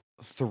pull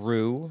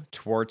through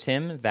towards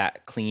him,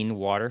 that clean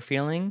water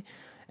feeling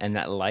and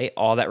that light,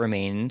 all that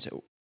remained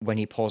when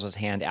he pulls his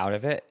hand out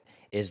of it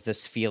is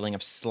this feeling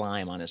of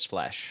slime on his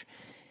flesh.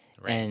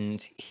 Right.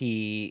 And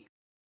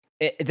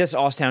this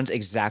all sounds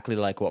exactly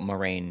like what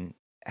Moraine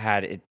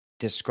had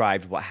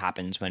described what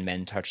happens when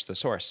men touch the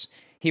source.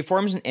 He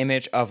forms an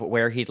image of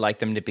where he'd like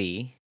them to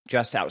be,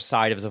 just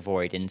outside of the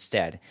void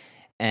instead,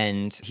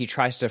 and he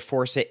tries to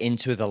force it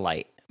into the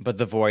light, but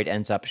the void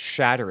ends up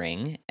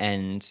shattering,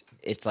 and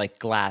it's like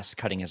glass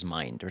cutting his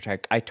mind, which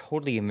I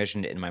totally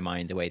envisioned it in my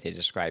mind the way they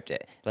described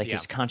it. Like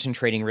he's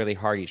concentrating really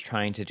hard, he's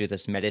trying to do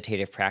this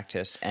meditative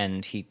practice,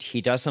 and he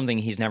does something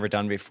he's never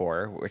done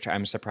before, which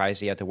I'm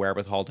surprised he had the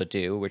wherewithal to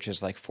do, which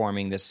is like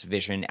forming this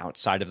vision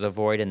outside of the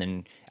void and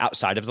then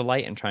outside of the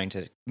light and trying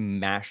to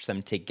mash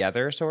them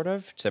together sort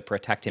of to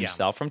protect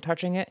himself from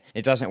touching it.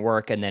 It doesn't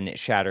work, and then it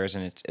shatters,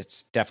 and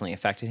it's definitely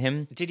affected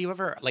him. Did you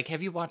ever, like,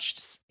 you've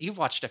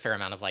watched a fair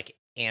amount of like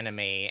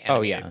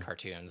animated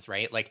cartoons,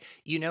 right? Like,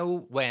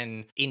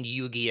 when in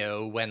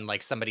Yu-Gi-Oh, when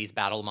like somebody's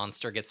battle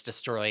monster gets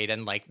destroyed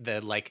and like the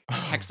like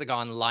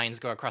hexagon lines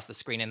go across the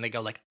screen and they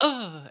go like,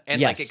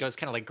 and like it goes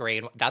kind of like gray.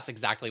 And that's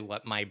exactly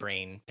what my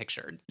brain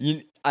pictured.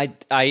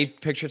 I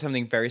pictured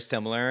something very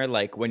similar,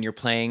 like when you're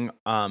playing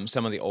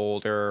some of the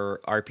older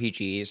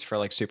RPGs for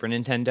like Super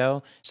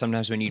Nintendo.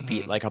 Sometimes when you'd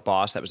beat like a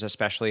boss that was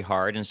especially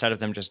hard, instead of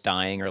them just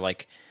dying or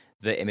like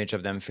the image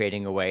of them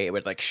fading away, it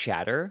would like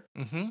shatter.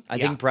 I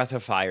think Breath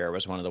of Fire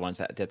was one of the ones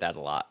that did that a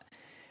lot.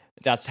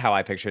 That's how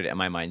I pictured it in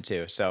my mind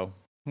too. So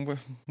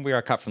we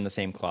are cut from the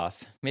same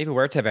cloth. Maybe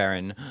we're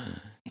Taverin.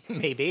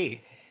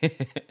 Maybe.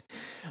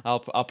 I'll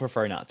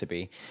prefer not to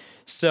be.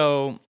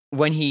 So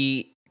when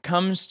he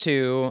comes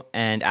to,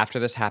 and after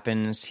this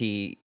happens,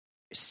 he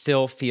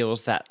still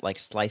feels that like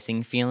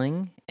slicing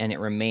feeling, and it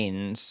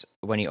remains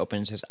when he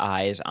opens his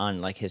eyes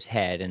on like his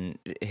head and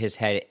his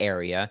head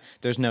area.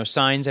 There's no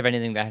signs of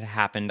anything that had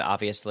happened,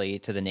 obviously,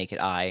 to the naked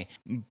eye,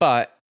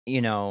 but we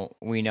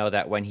know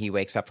that when he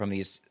wakes up from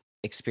these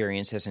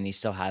experiences and he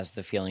still has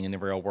the feeling in the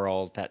real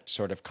world, that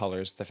sort of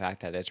colors the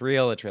fact that it's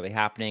real, it's really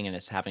happening, and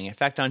it's having an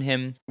effect on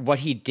him. What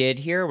he did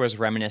here was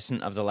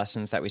reminiscent of the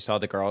lessons that we saw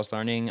the girls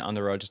learning on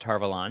the road to Tar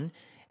Valon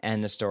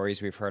and the stories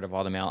we've heard of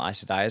all the male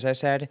Aes Sedai, as I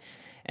said.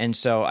 And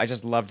so I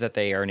just love that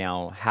they are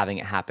now having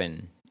it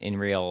happen in a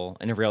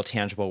real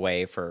tangible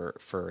way for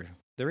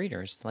the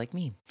readers like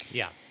me.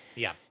 Yeah.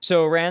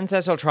 So Rand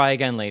says he'll try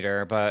again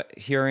later, but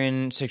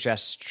Hurin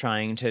suggests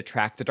trying to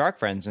track the Dark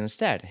Friends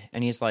instead.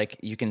 And he's like,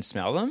 you can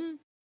smell them?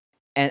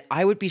 And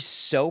I would be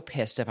so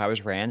pissed if I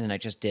was Rand and I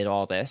just did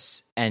all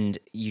this and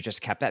you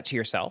just kept that to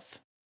yourself.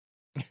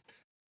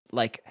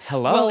 Like,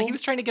 hello? Well, he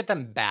was trying to get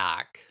them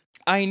back.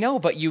 I know,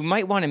 but you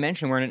might want to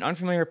mention we're in an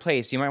unfamiliar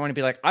place. You might want to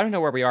be like, I don't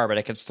know where we are, but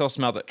I can still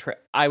smell the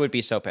I would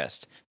be so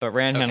pissed. But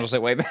Rand handles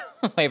it way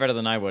better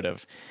than I would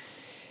have.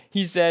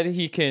 He said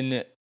he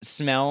can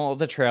smell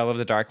the trail of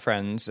the Dark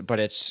Friends, but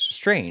it's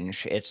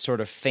strange. It's sort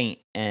of faint,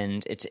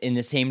 and it's in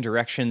the same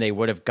direction they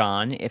would have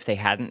gone if they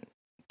hadn't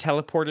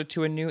teleported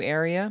to a new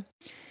area.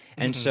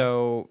 And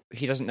so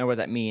he doesn't know what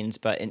that means,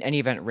 but in any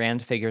event,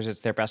 Rand figures it's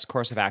their best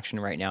course of action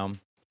right now.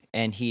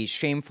 And he's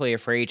shamefully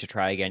afraid to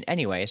try again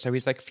anyway. So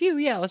he's like, phew,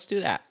 yeah, let's do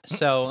that.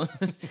 So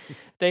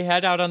they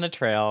head out on the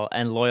trail,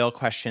 and Loyal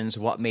questions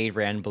what made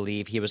Rand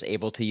believe he was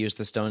able to use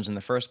the stones in the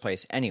first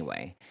place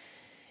anyway.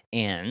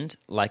 And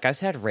like I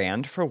said,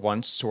 Rand, for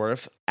once, sort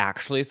of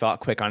actually thought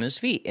quick on his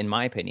feet, in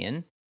my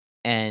opinion.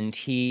 And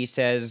he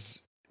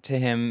says to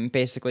him,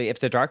 basically, if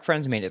the Dark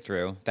Friends made it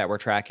through that we're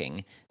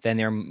tracking,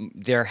 then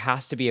there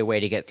has to be a way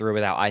to get through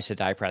without Aes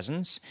Sedai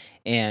presence.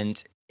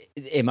 And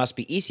it must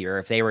be easier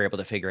if they were able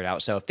to figure it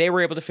out. So if they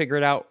were able to figure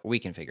it out, we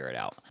can figure it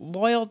out.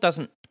 Loyal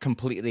doesn't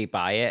completely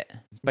buy it,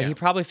 but he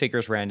probably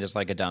figures Rand is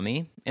like a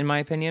dummy, in my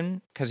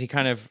opinion, because he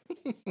kind of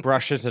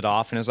brushes it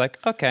off and is like,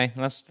 okay,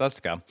 let's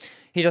go.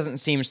 He doesn't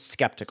seem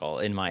skeptical,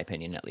 in my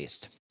opinion, at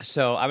least.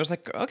 So I was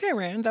like, okay,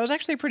 Rand, that was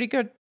actually pretty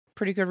good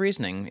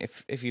reasoning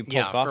if you pulled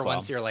it off for well.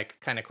 once you're like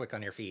kind of quick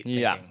on your feet.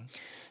 Yeah. Thinking.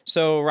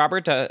 So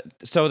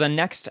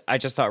I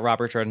just thought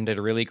Robert Jordan did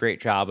a really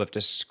great job of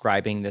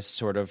describing this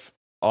sort of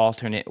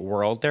alternate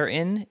world they're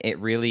in.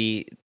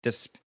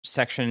 This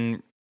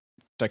section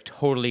like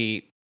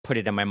totally put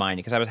it in my mind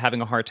because I was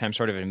having a hard time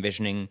sort of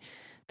envisioning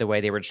the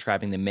way they were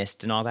describing the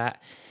mist and all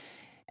that.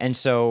 And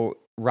so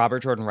Robert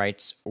Jordan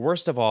writes,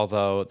 worst of all,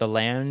 though, the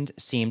land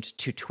seemed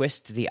to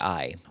twist the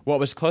eye. What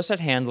was close at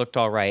hand looked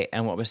all right,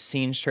 and what was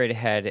seen straight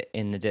ahead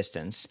in the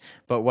distance.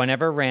 But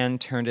whenever Rand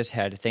turned his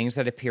head, things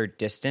that appeared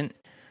distant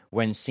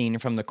when seen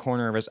from the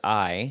corner of his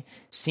eye,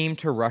 seemed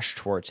to rush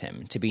towards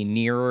him, to be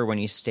nearer when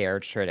he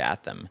stared straight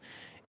at them.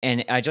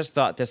 And I just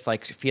thought this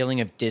like feeling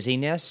of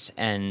dizziness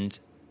and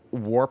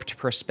warped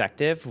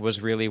perspective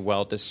was really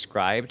well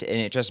described, and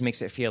it just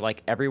makes it feel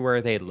like everywhere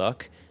they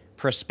look,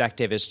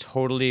 perspective is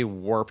totally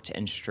warped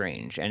and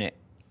strange, and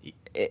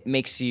it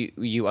makes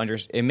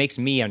it makes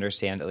me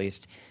understand at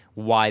least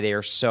why they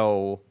are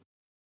so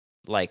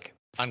like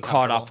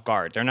caught off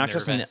guard. They're not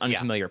just in an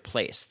unfamiliar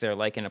place. They're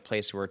like in a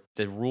place where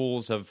the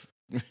rules of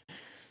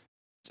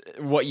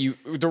the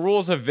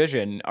rules of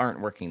vision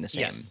aren't working the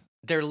same. Yes.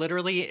 They're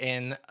literally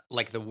in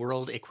like the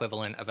world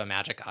equivalent of a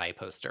Magic Eye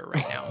poster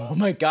right now. Oh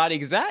my god,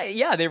 exactly.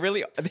 Yeah, they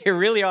really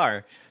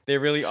are. They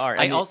really are.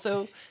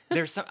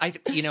 There's some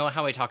you know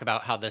how I talk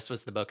about how this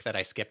was the book that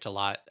I skipped a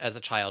lot as a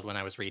child when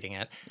I was reading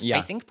it. Yeah.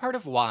 I think part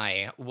of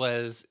why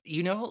was,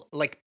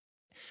 like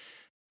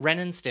Ren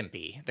and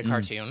Stimpy, the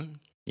cartoon.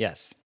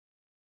 Yes.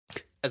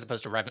 As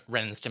opposed to Ren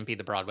and Stimpy,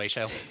 the Broadway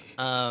show.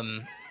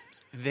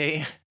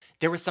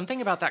 There was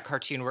something about that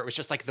cartoon where it was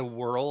just like the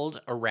world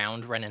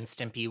around Ren and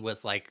Stimpy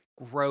was like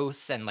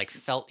gross and like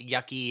felt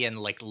yucky and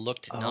like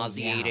looked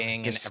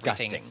nauseating,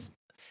 disgusting.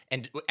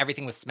 and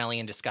everything was smelly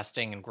and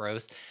disgusting and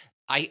gross.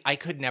 I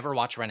could never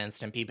watch Ren and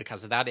Stimpy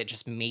because of that. It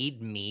just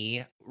made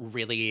me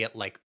really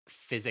like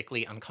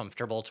physically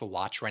uncomfortable to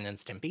watch Ren and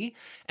Stimpy.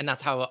 And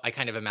that's how I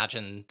kind of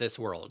imagine this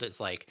world is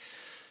like,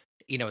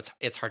 you know,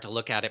 it's hard to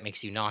look at. It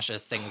makes you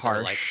nauseous. Things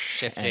are like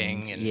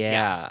shifting. And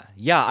yeah.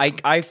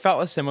 I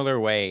felt a similar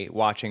way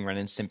watching Ren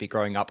and Stimpy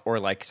growing up, or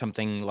like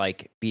something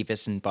like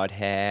Beavis and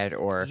Butthead,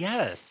 or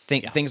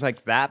things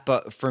like that.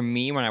 But for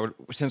me,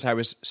 since I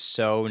was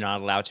so not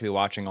allowed to be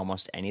watching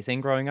almost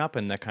anything growing up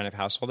in the kind of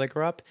household I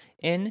grew up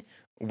in,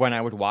 when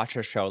I would watch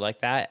a show like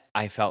that,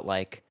 I felt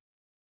like,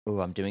 oh,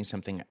 I'm doing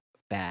something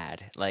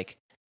bad. Like,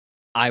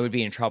 I would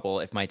be in trouble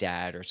if my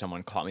dad or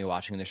someone caught me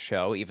watching the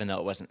show, even though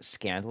it wasn't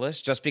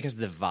scandalous, just because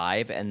the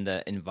vibe and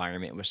the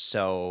environment was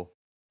so,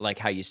 like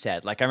how you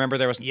said. Like, I remember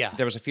there was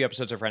a few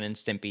episodes of Ren and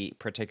Stimpy,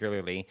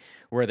 particularly,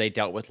 where they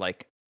dealt with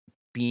like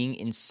being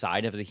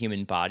inside of the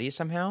human body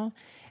somehow,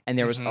 and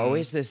there was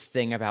always this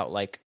thing about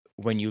like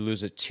when you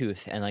lose a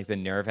tooth and like the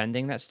nerve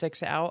ending that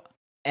sticks out.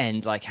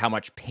 And like how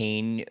much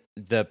pain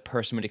the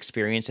person would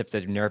experience if the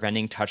nerve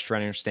ending touched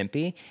Ren or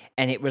Stimpy,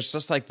 and it was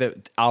just like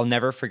I'll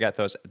never forget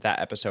those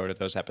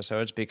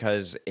episodes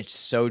because it's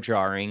so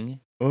jarring.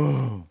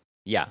 Oh,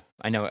 yeah,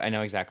 I know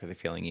exactly the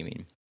feeling you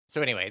mean.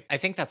 So anyway, I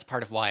think that's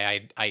part of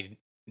why I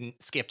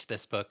skipped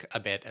this book a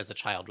bit as a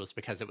child, was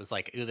because it was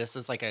like, ooh, this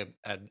is like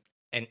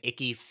an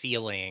icky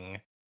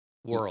feeling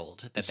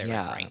world that they're in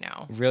right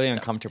now. Really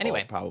uncomfortable,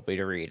 probably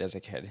to read as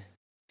a kid.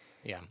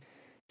 Yeah.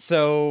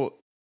 So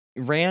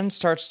Rand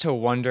starts to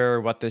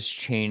wonder what this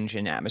change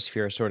in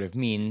atmosphere sort of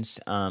means.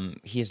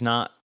 He's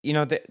not,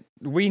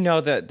 we know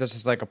that this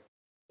is like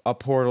a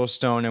portal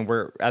stone, and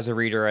we're, as a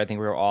reader, I think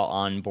we're all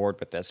on board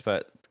with this,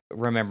 but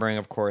remembering,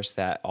 of course,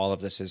 that all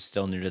of this is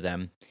still new to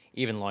them,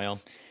 even Loial.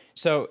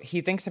 So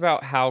he thinks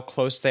about how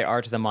close they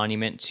are to the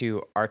monument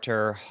to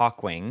Arthur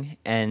Hawkwing,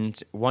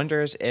 and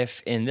wonders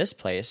if in this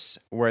place,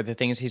 where the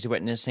things he's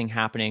witnessing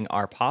happening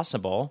are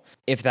possible,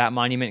 if that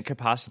monument could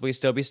possibly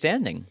still be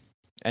standing.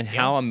 And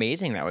how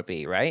amazing that would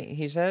be, right?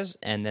 He says.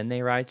 And then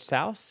they ride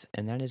south,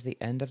 and that is the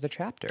end of the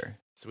chapter.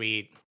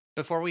 Sweet.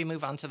 Before we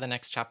move on to the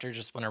next chapter,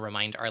 just want to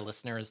remind our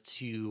listeners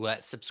to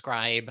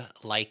subscribe,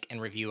 like, and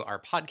review our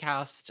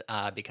podcast,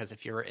 because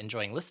if you're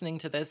enjoying listening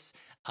to this,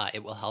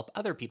 it will help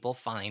other people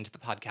find the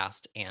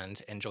podcast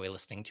and enjoy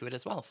listening to it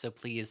as well. So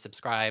please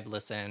subscribe,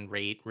 listen,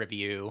 rate,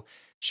 review,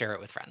 share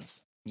it with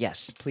friends.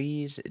 Yes,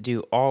 please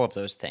do all of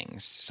those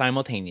things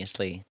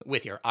simultaneously.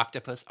 With your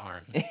octopus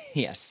arms.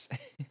 Yes.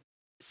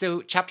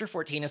 So chapter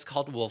 14 is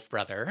called Wolf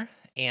Brother,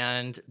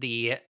 and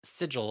the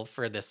sigil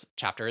for this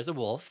chapter is a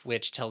wolf,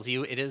 which tells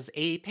you it is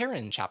a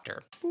Perrin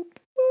chapter. Boop,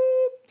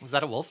 boop. Was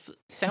that a wolf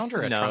sound or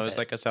a trumpet? No, it was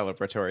like a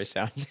celebratory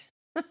sound.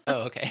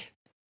 Oh, okay.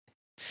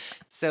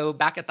 So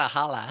back at the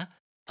Hala,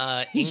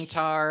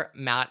 Ingtar,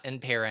 Mat, and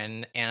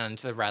Perrin and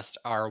the rest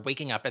are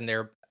waking up, and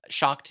they're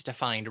shocked to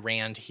find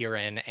Rand,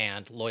 Hurin,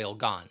 and Loial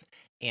gone.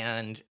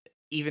 And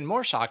even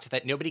more shocked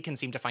that nobody can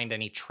seem to find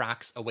any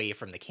tracks away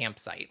from the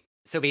campsite.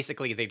 So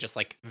basically, they just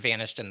like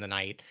vanished in the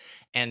night,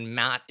 and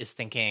Mat is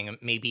thinking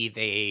maybe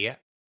they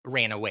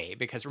ran away,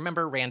 because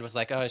remember, Rand was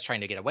like, oh, I was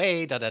trying to get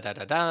away,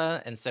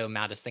 da-da-da-da-da, and so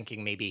Mat is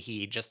thinking maybe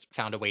he just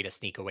found a way to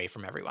sneak away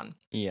from everyone.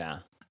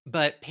 Yeah.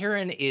 But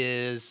Perrin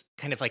is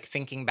kind of like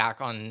thinking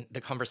back on the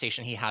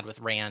conversation he had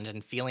with Rand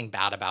and feeling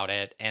bad about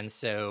it, and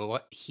so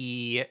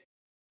he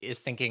is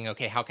thinking,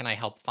 okay, how can I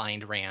help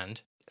find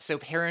Rand? So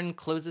Perrin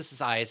closes his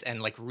eyes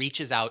and like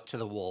reaches out to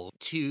the wolf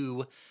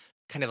to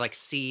kind of like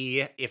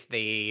see if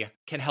they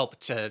can help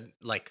to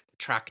like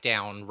track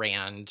down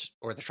Rand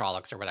or the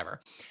Trollocs or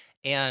whatever.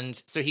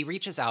 And so he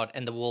reaches out,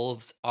 and the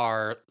wolves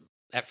are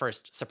at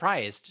first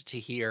surprised to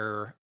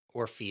hear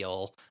or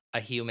feel a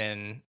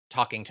human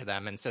talking to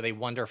them. And so they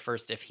wonder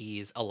first if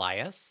he's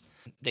Elias.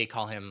 They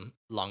call him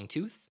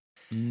Longtooth.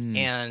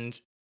 And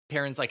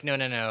Perrin's like,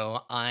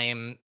 no,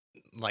 I'm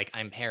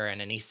Perrin.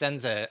 And he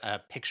sends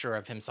a picture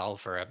of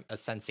himself, or a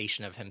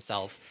sensation of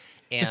himself.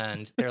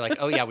 And they're like,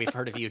 oh, yeah, we've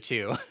heard of you,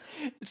 too.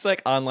 It's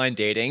like online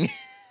dating.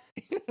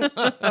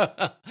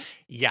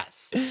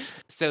 Yes.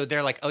 So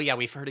they're like, oh, yeah,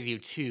 we've heard of you,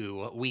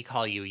 too. We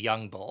call you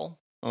Young Bull.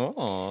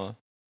 Oh.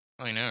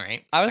 I know,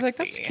 right? I was like,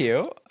 that's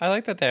cute. I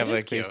like that they have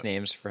like cute. These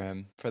names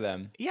for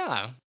them.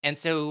 Yeah. And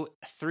so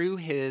through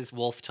his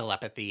wolf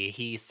telepathy,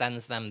 he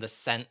sends them the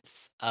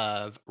scents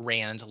of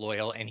Rand,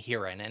 Loial, and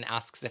Hurin, and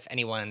asks if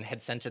anyone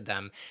had scented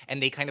them.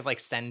 And they kind of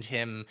like send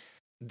him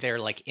their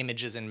like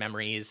images and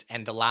memories,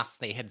 and the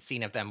last they had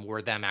seen of them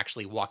were them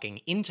actually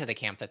walking into the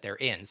camp that they're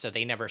in. So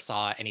they never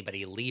saw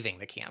anybody leaving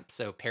the camp.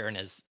 So Perrin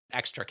is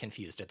extra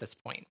confused at this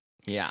point.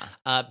 Yeah.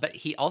 But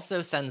he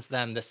also sends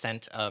them the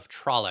scent of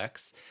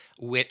Trollocs,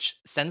 which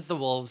sends the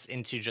wolves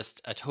into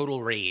just a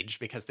total rage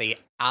because they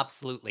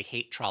absolutely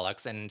hate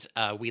Trollocs. And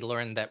we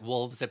learn that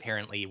wolves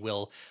apparently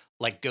will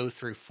like go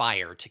through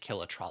fire to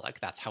kill a Trolloc.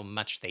 That's how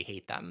much they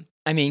hate them.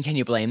 I mean, can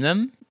you blame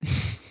them?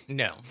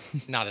 No,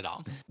 not at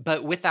all.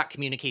 But with that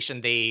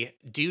communication, they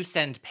do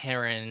send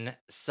Perrin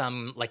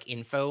some like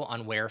info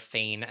on where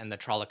Fane and the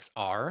Trollocs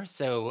are.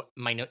 So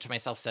my note to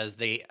myself says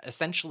they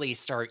essentially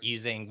start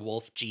using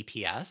Wolf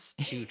GPS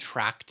to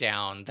track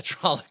down the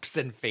Trollocs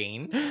and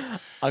Fane.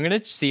 I'm going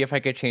to see if I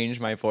could change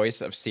my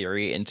voice of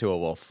Siri into a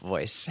wolf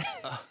voice.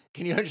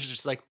 Can you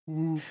just like,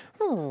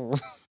 ooh.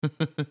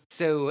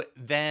 So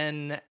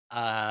then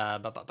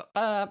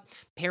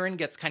Perrin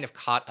gets kind of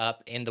caught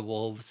up in the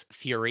wolves'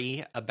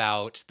 fury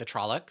about the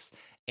Trollocs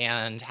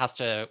and has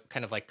to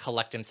kind of like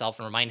collect himself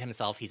and remind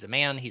himself he's a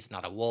man, he's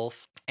not a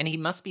wolf. And he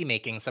must be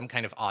making some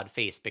kind of odd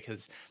face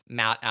because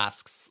Mat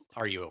asks,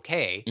 "Are you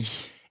okay?"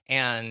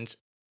 And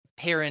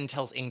Perrin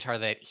tells Ingtar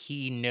that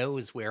he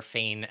knows where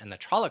Fane and the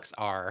Trollocs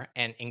are,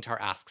 and Ingtar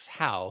asks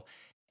how.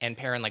 And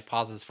Perrin like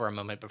pauses for a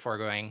moment before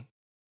going,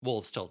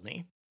 "Wolves told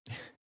me."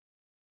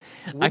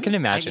 I can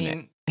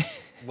imagine it.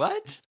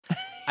 What?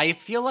 I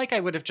feel like I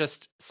would have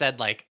just said,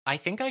 like, I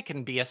think I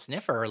can be a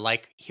sniffer,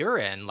 like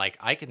Hurin, like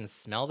I can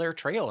smell their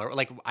trail. Or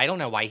like, I don't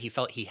know why he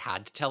felt he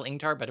had to tell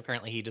Ingtar, but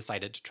apparently he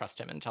decided to trust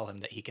him and tell him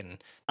that he can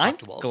talk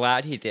to wolves. I'm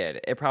glad he did.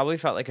 It probably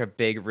felt like a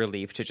big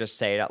relief to just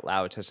say it out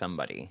loud to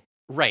somebody.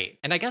 Right.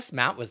 And I guess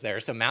Mat was there,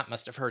 so Mat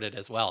must have heard it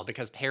as well,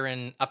 because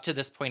Perrin, up to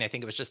this point, I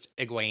think it was just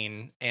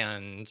Egwene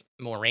and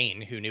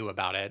Moraine who knew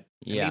about it.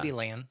 And maybe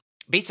Lan.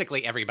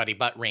 Basically everybody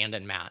but Rand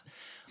and Mat.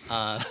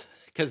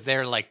 Because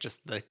they're like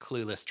just the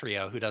clueless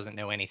trio who doesn't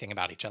know anything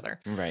about each other.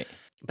 Right.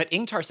 But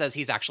Ingtar says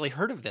he's actually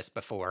heard of this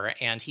before,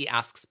 and he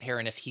asks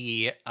Perrin if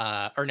he,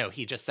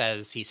 he just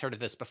says he's heard of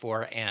this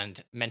before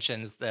and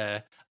mentions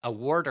a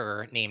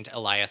warder named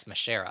Elias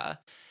Mashera.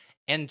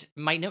 And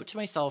my note to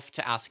myself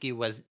to ask you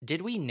was,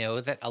 did we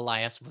know that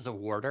Elias was a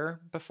warder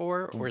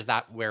before, or is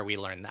that where we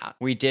learned that?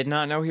 We did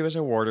not know he was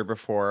a warder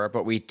before,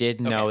 but we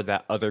did know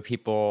that other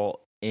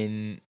people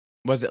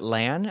was it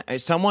Lan?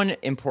 Someone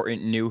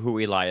important knew who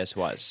Elias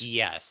was.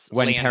 Yes.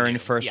 When Perrin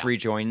first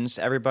rejoins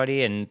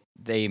everybody and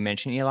they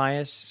mention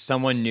Elias,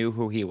 someone knew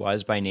who he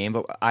was by name,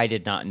 but I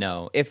did not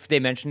know. If they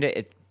mentioned it,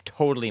 it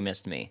totally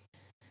missed me.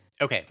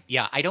 Okay,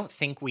 yeah, I don't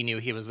think we knew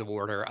he was a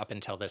warder up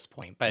until this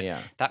point, but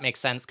that makes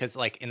sense because,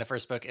 like, in the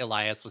first book,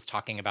 Elias was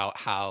talking about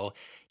how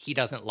he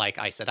doesn't like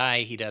Aes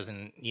Sedai. He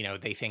doesn't,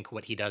 they think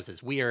what he does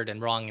is weird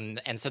and wrong,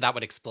 and so that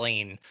would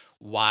explain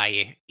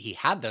why he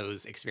had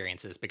those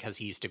experiences, because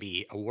he used to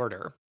be a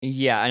warder.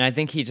 Yeah, and I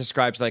think he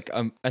describes, like,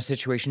 a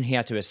situation he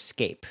had to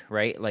escape,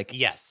 right? Like,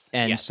 yes.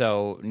 And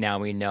so now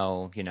we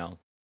know,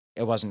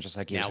 it wasn't just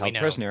like he was held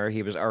prisoner.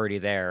 He was already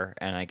there,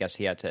 and I guess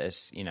he had to,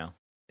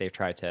 they've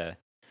tried to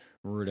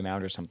root him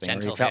out or something,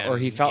 or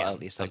he felt at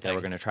least like they were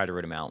going to try to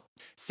root him out.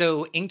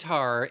 So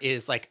Ingtar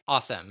is like,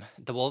 awesome,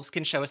 the wolves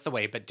can show us the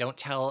way, but don't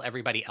tell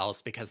everybody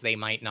else because they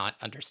might not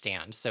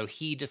understand. So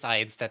he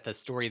decides that the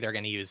story they're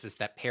going to use is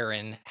that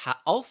Perrin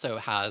also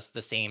has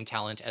the same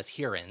talent as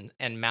Hurin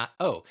and Mat.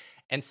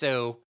 And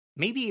so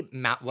maybe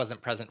Mat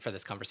wasn't present for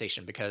this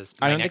conversation, because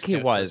I don't think he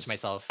was. To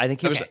myself, I think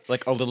he was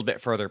like a little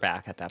bit further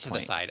back at that point. To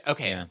the side.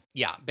 Okay.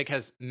 Yeah,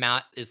 because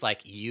Mat is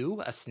like,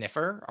 you, a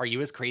sniffer? Are you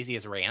as crazy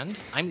as Rand?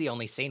 I'm the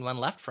only sane one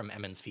left from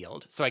Emond's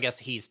Field. So I guess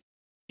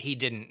he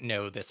didn't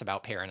know this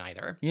about Perrin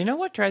either. You know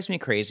what drives me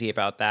crazy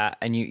about that?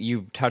 And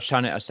you touched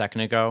on it a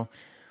second ago.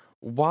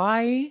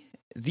 Why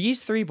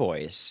these three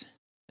boys,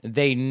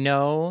 they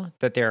know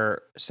that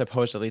they're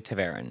supposedly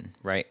Ta'veren,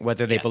 right?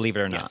 Whether they believe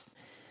it or not.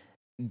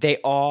 They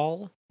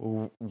all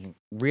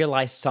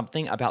realize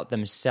something about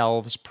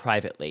themselves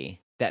privately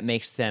that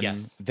makes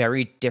them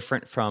very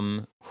different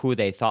from who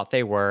they thought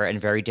they were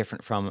and very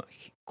different from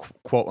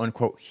quote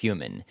unquote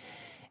human.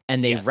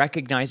 And they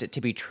recognize it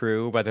to be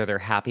true, whether they're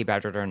happy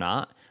about it or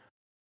not.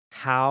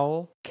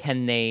 How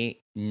can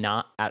they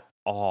not at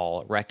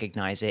all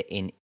recognize it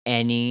in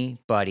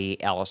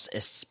anybody else,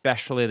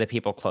 especially the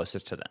people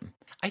closest to them?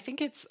 I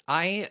think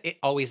I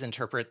always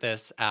interpret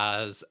this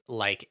as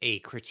like a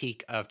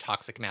critique of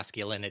toxic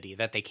masculinity,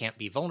 that they can't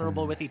be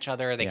vulnerable with each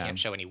other. They can't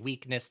show any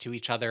weakness to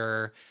each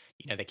other.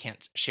 They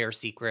can't share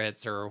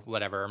secrets or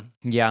whatever.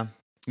 Yeah.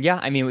 Yeah.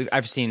 I mean,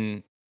 I've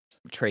seen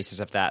traces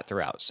of that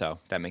throughout, so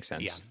that makes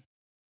sense. Yeah.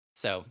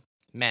 So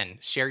men,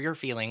 share your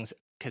feelings,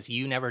 because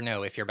you never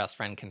know if your best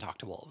friend can talk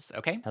to wolves,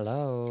 okay?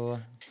 Hello.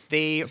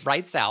 They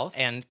ride south,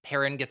 and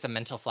Perrin gets a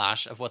mental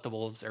flash of what the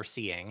wolves are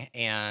seeing,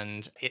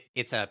 and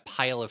it's a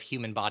pile of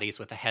human bodies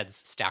with the heads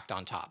stacked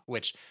on top,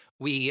 which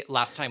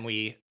last time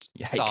we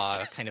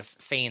saw kind of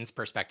Fane's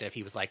perspective,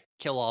 he was like,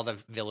 kill all the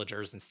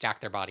villagers and stack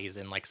their bodies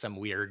in like some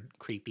weird,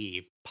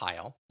 creepy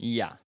pile.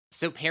 Yeah.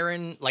 So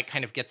Perrin like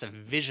kind of gets a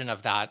vision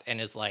of that and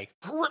is like,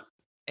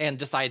 and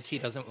decides he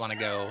doesn't want to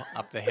go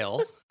up the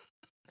hill.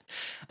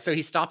 So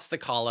he stops the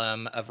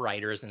column of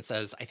riders and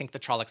says, I think the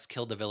Trollocs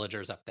killed the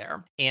villagers up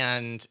there.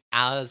 And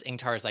as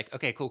Ingtar is like,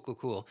 okay,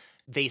 cool,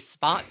 they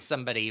spot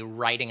somebody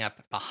riding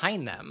up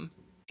behind them.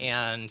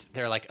 And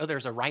they're like, oh,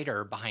 there's a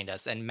rider behind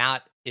us. And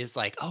Mat is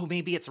like, oh,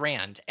 maybe it's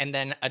Rand. And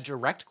then a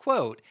direct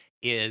quote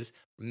is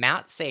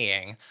Mat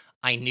saying,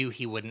 I knew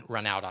he wouldn't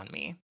run out on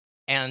me.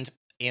 And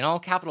in all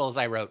capitals,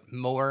 I wrote,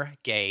 more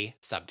gay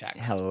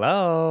subtext.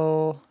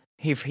 Hello.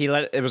 He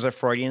let it was a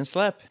Freudian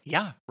slip.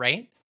 Yeah,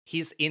 right?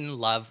 He's in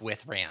love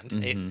with Rand.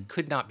 Mhm. It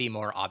could not be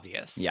more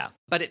obvious. Yeah.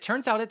 But it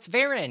turns out it's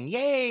Varen.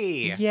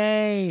 Yay!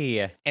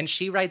 Yay. And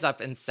she rides up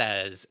and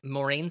says,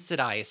 Moraine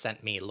Sedai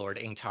sent me, Lord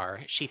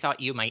Ingtar. She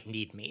thought you might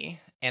need me.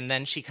 And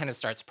then she kind of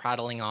starts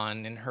prattling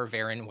on in her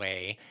Varen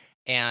way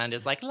and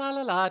is like, la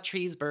la la,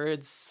 trees,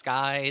 birds,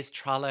 skies,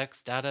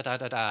 Trollocs, da da da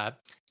da da.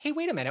 Hey,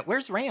 wait a minute,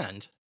 where's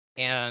Rand?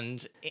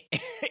 And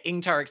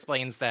Ingtar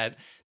explains that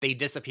they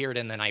disappeared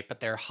in the night, but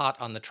they're hot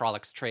on the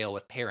Trollocs trail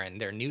with Perrin,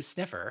 their new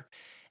sniffer.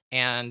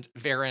 And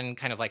Varen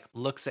kind of like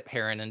looks at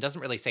Perrin and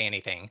doesn't really say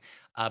anything,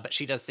 but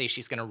she does say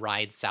she's going to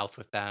ride south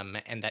with them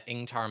and that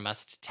Ingtar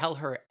must tell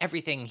her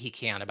everything he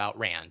can about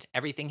Rand,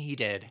 everything he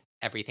did,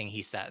 everything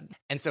he said.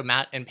 And so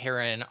Mat and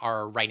Perrin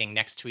are riding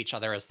next to each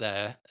other as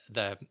the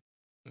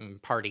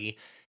party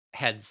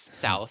heads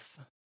south.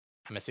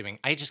 I'm assuming,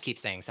 I just keep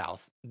saying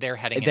south. They're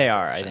heading in They a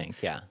are, I direction.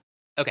 think, yeah.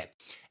 Okay.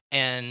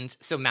 And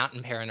so Mat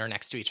and Perrin are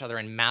next to each other,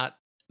 and Mat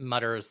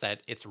mutters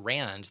that it's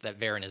Rand that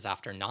Varen is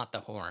after, not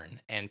the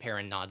Horn, and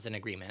Perrin nods in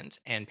agreement.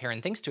 And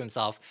Perrin thinks to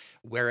himself,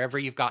 wherever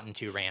you've gotten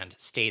to, Rand,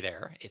 stay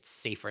there. It's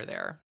safer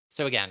there.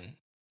 So again,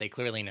 they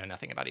clearly know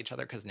nothing about each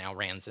other because now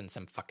Rand's in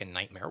some fucking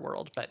nightmare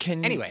world. But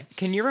anyway.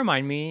 Can you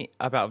remind me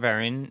about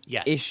Varen?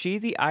 Yes. Is she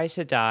the Aes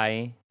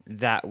Sedai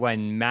that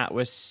when Mat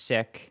was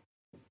sick,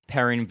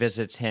 Perrin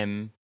visits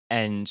him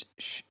and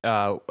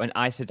when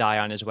Aes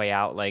Sedai on his way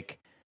out, like,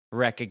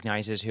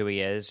 recognizes who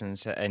he is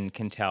and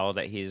can tell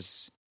that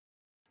he's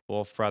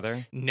Wolf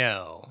brother?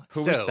 No.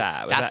 Who was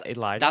that? Was that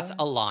Elaida? That's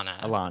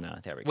Alana.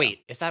 Alana, there we go.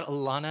 Wait, is that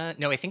Alana?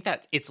 No, I think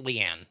that it's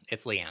Leanne.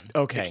 It's Leanne.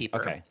 Okay, the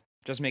keeper. okay.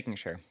 Just making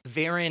sure.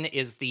 Varen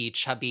is the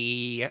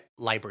chubby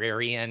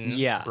librarian,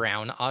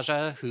 brown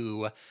Aja,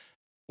 who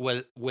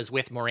was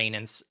with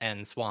Moraine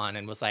and Swan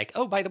and was like,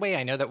 oh, by the way,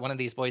 I know that one of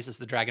these boys is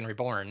the Dragon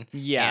Reborn.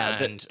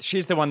 Yeah, and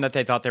she's the one that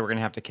they thought they were going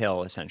to have to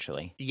kill,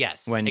 essentially.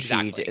 Yes, when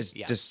exactly.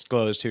 she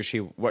disclosed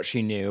what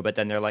she knew, but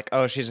then they're like,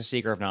 oh, she's a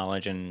seeker of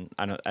knowledge, and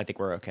I think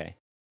we're okay.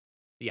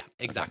 Yeah,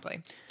 exactly.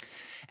 Okay.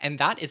 And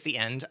that is the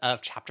end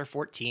of chapter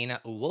 14,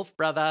 Wolf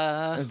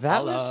Brother.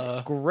 That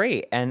was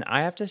great. And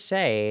I have to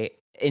say,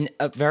 in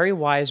A Very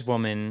Wise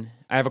Woman,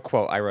 I have a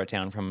quote I wrote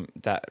down from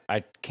that.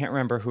 I can't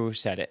remember who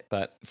said it,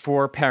 but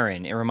for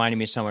Perrin, it reminded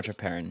me so much of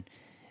Perrin.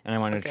 And I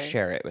wanted to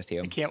share it with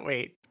you. I can't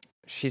wait.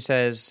 She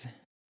says,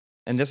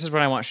 and this is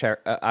what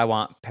I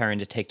want Perrin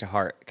to take to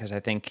heart, because I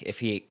think if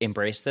he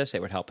embraced this,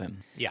 it would help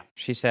him. Yeah.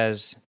 She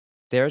says,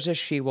 there's a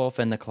she-wolf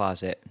in the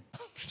closet.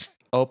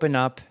 Open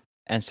up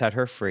and set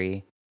her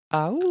free.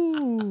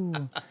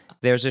 Ow.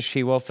 There's a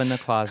she-wolf in the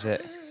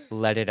closet.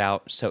 Let it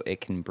out so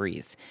it can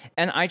breathe.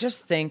 And I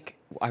just think,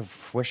 I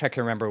wish I could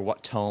remember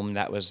what tome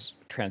that was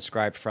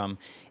transcribed from.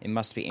 It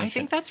must be ancient. I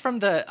think that's from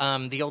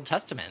the Old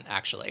Testament,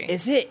 actually.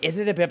 Is it? Is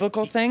it a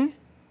biblical thing?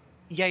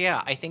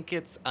 Yeah. I think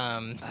it's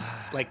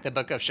like the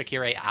book of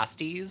Shakire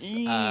Astes,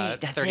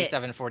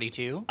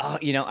 3742. Oh,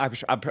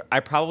 I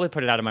probably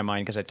put it out of my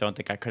mind because I don't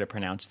think I could have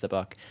pronounced the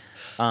book.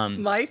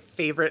 My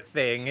favorite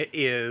thing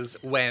is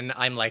when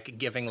I'm like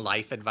giving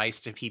life advice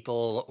to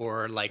people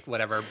or like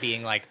whatever,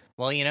 being like,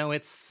 well,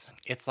 it's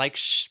like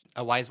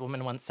a wise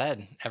woman once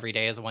said, every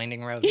day is a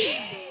winding road.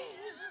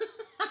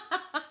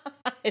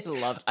 I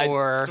love it.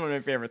 Or it's one of my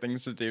favorite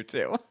things to do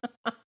too.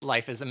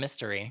 Life is a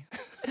mystery.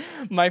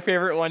 My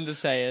favorite one to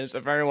say is, a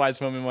very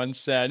wise woman once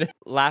said,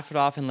 laugh it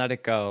off and let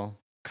it go.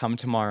 Come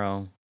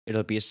tomorrow.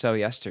 It'll be so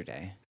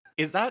yesterday.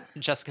 Is that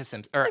Jessica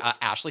Simpson or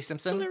Ashley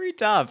Simpson? Hilary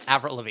Duff.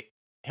 Avril Lavigne.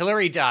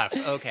 Hilary Duff.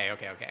 Okay.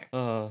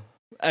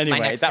 Anyway,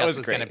 my next that guess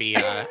was going to be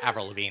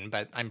Avril Lavigne,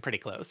 but I'm pretty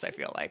close, I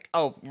feel like.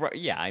 Oh,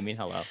 yeah. I mean,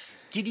 hello.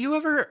 Did you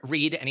ever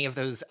read any of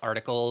those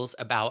articles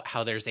about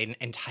how there's an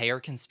entire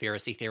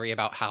conspiracy theory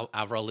about how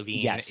Avril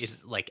Lavigne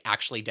is like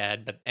actually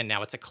dead, and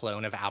now it's a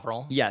clone of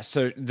Avril? Yes.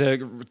 So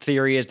the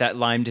theory is that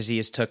Lyme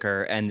disease took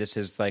her, and this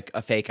is like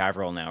a fake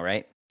Avril now,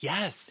 right?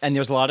 Yes. And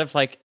there's a lot of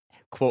like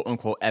quote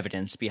unquote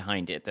evidence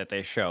behind it that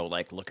they show,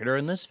 like, look at her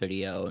in this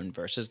video and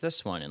versus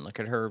this one, and look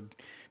at her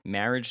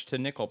marriage to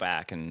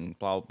Nickelback and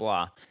blah,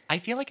 blah. I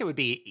feel like it would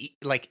be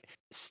like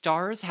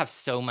stars have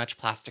so much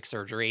plastic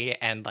surgery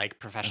and like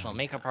professional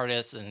makeup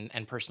artists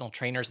and personal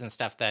trainers and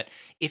stuff that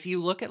if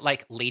you look at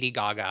like Lady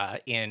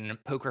Gaga in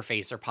Poker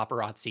Face or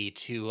Paparazzi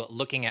to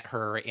looking at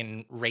her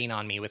in Rain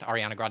on Me with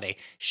Ariana Grande,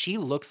 she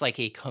looks like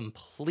a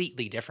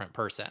completely different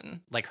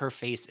person. Like her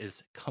face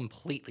is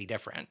completely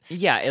different.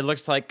 Yeah, it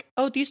looks like,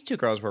 oh, these two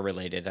girls were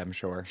related, I'm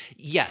sure.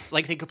 Yes,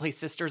 like they could play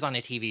sisters on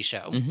a TV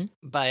show. Mm-hmm.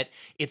 But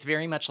it's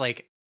very much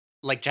like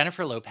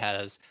Jennifer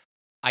Lopez,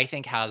 I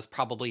think, has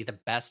probably the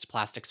best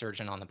plastic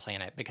surgeon on the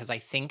planet because I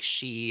think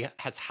she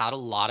has had a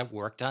lot of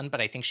work done,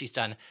 but I think she's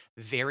done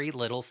very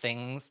little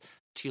things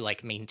to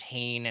like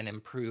maintain and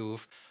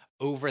improve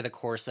over the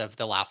course of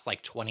the last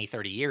like 20,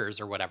 30 years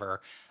or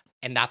whatever.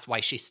 And that's why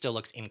she still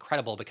looks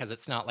incredible because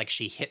it's not like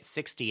she hit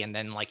 60 and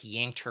then like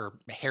yanked her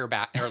hair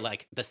back or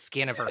like the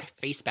skin of her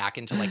face back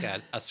into like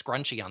a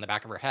scrunchie on the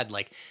back of her head.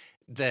 Like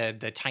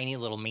the tiny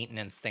little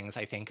maintenance things,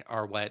 I think,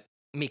 are what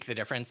make the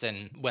difference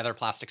in whether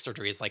plastic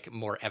surgery is like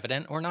more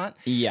evident or not.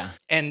 Yeah.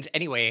 And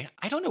anyway,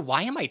 I don't know,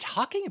 why am I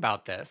talking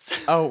about this?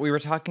 Oh, we were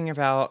talking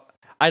about.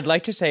 I'd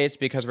like to say it's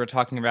because we're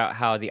talking about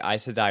how the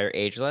Aes Sedai are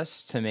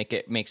ageless to make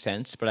it make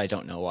sense, but I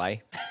don't know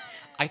why.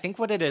 I think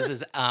what it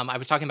is I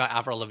was talking about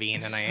Avril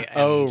Lavigne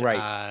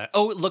Right.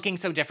 Looking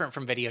so different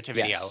from video to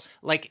video. Yes.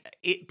 Like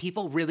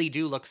people really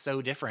do look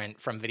so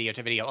different from video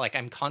to video. Like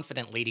I'm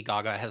confident Lady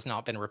Gaga has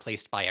not been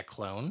replaced by a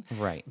clone.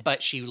 Right.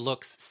 But she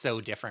looks so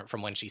different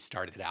from when she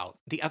started out.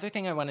 The other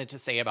thing I wanted to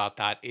say about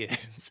that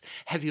is,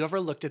 have you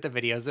ever looked at the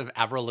videos of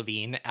Avril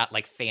Lavigne at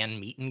like fan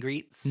meet and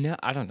greets? No,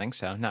 I don't think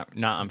so. Not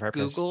on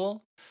purpose.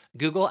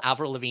 Google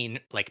Avril Lavigne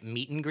like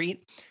meet and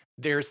greet.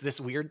 There's this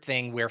weird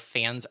thing where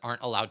fans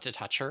aren't allowed to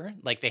touch her.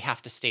 Like they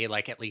have to stay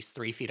like at least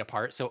 3 feet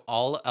apart. So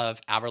all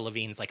of Avril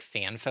Lavigne's like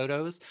fan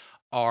photos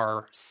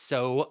are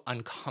so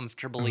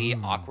uncomfortably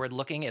awkward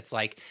looking. It's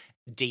like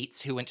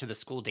dates who went to the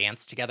school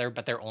dance together,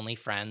 but they're only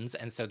friends.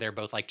 And so they're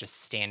both like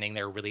just standing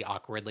there really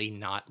awkwardly,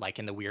 not like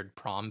in the weird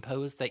prom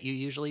pose that you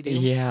usually do.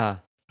 Yeah.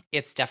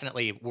 It's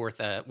definitely worth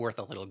a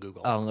little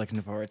Google. Oh, I'm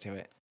looking forward to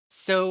it.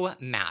 So,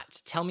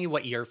 Matt, tell me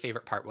what your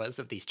favorite part was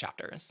of these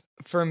chapters.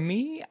 For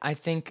me, I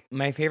think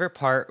my favorite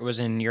part was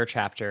in your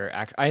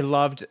chapter. I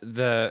loved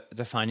the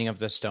finding of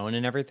the stone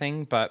and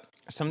everything, but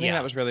something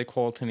that was really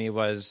cool to me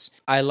was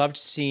I loved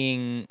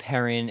seeing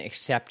Perrin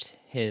accept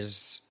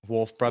his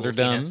wolf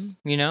brotherdom, Wolfiness.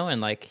 you know,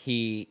 and like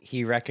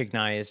he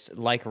recognized,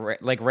 like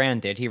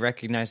Rand did, he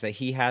recognized that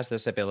he has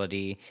this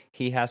ability,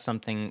 he has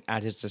something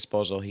at his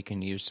disposal he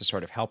can use to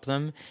sort of help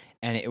them,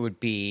 and it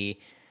would be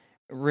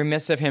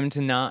remiss of him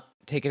to not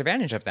take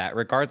advantage of that,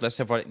 regardless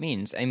of what it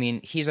means. I mean,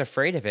 he's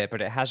afraid of it,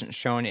 but it hasn't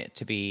shown it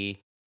to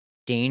be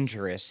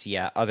dangerous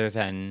yet, other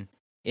than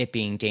it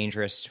being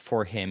dangerous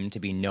for him to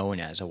be known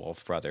as a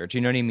wolf brother. Do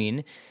you know what I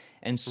mean?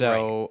 And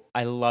so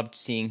I loved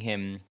seeing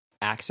him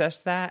access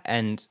that,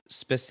 and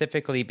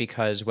specifically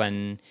because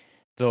when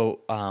the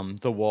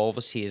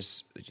wolves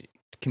he's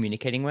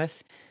communicating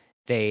with,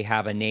 they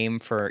have a name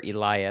for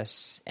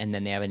Elias, and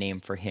then they have a name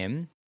for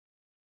him.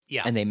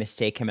 Yeah. And they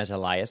mistake him as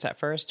Elias at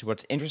first.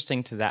 What's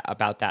interesting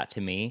about that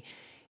to me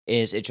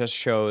is it just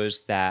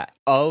shows that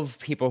of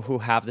people who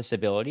have this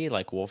ability,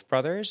 like Wolf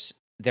Brothers,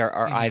 there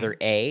are either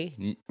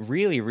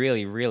really,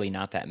 really, really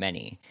not that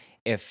many.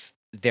 If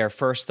their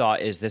first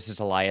thought is this is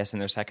Elias,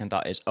 and their second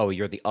thought is, oh,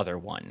 you're the other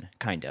one,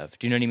 kind of.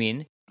 Do you know what I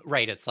mean?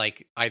 Right. It's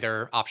like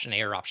either option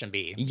A or option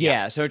B.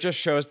 Yeah. So it just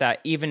shows that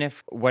even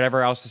if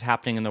whatever else is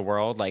happening in the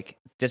world, like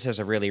this is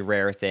a really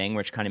rare thing,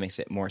 which kind of makes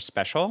it more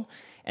special.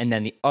 And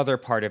then the other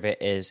part of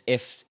it is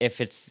if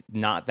it's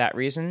not that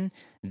reason,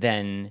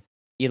 then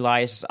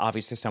Elias is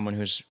obviously someone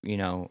who's, you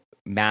know,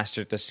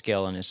 mastered the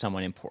skill and is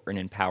someone important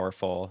and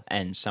powerful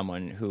and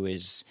someone who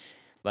is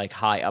like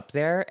high up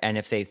there. And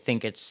if they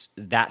think it's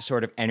that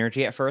sort of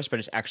energy at first, but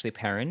it's actually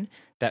Perrin,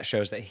 that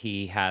shows that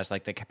he has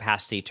like the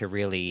capacity to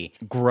really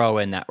grow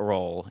in that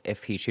role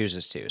if he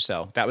chooses to.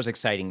 So that was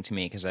exciting to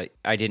me because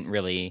I didn't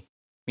really,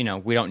 you know,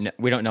 we don't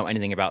know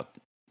anything about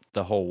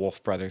the whole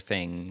Wolf Brother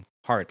thing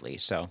hardly.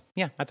 So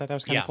yeah, I thought that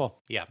was kind of cool.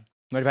 Yeah.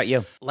 What about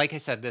you? Like I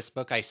said, this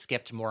book I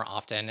skipped more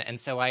often. And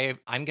so I'm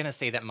going to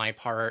say that my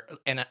part,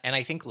 and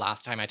I think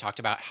last time I talked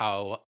about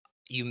how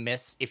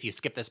if you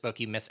skip this book,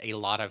 you miss a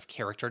lot of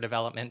character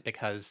development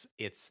because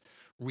it's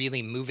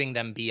really moving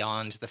them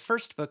beyond the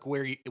first book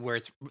where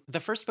the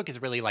first book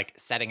is really like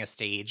setting a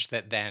stage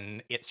that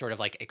then it sort of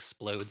like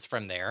explodes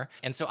from there.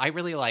 And so I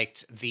really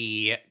liked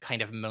the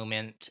kind of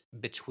moment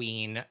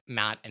between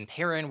Matt and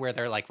Perrin where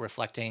they're like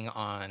reflecting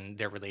on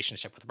their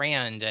relationship with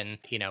Rand and,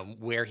 you know,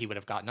 where he would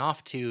have gotten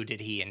off to. Did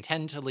he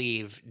intend to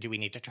leave? Do we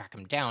need to track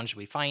him down? Should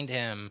we find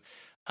him?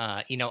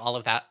 You know, all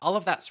of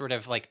that sort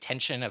of like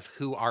tension of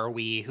who are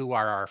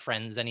our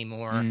friends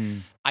anymore.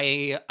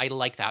 I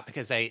like that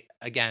because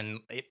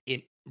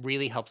it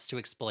really helps to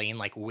explain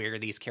like where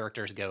these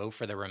characters go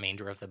for the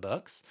remainder of the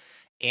books.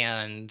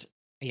 And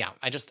yeah,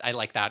 I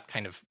like that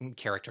kind of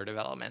character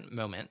development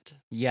moment.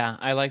 Yeah,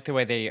 I like the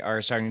way they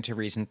are starting to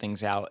reason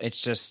things out.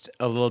 It's just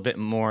a little bit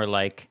more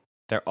like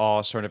they're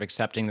all sort of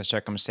accepting the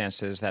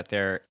circumstances that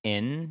they're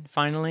in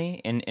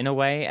finally in a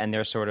way, and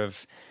they're sort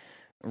of,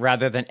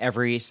 rather than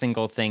every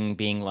single thing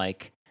being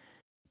like,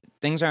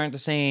 things aren't the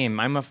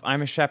same. I'm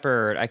a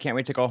shepherd. I can't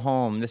wait to go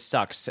home. This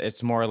sucks.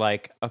 It's more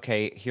like,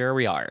 okay, here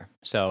we are.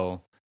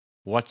 So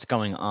what's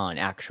going on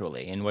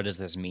actually? And what does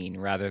this mean?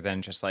 Rather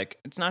than just like,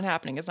 it's not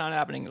happening.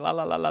 La,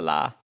 la, la, la,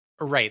 la.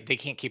 Right. They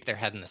can't keep their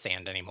head in the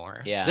sand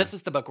anymore. Yeah. This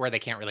is the book where they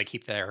can't really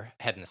keep their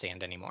head in the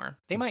sand anymore.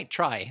 They might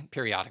try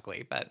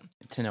periodically, but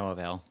to no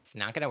avail. It's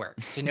not going to work.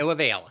 To no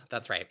avail.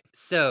 That's right.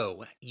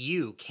 So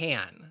you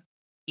can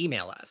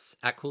email us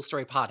at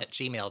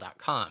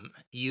coolstorypod@gmail.com.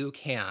 You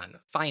can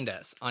find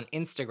us on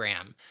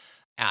Instagram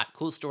at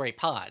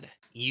coolstorypod.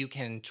 You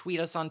can tweet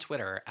us on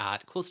Twitter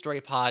at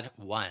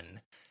coolstorypod1.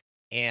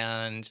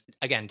 And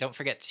again, don't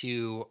forget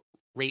to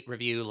rate,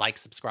 review, like,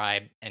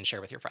 subscribe, and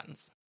share with your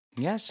friends.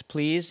 Yes,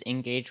 please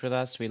engage with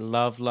us. We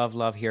love, love,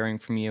 love hearing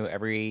from you.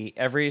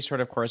 Every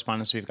sort of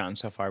correspondence we've gotten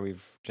so far,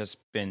 we've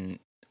just been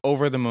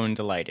over the moon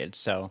delighted.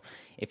 So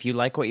if you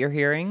like what you're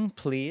hearing,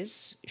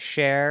 please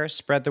share,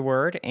 spread the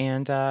word,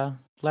 and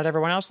let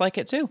everyone else like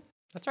it too.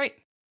 That's right.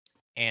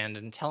 And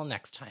until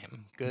next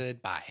time,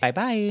 goodbye.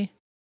 Bye-bye.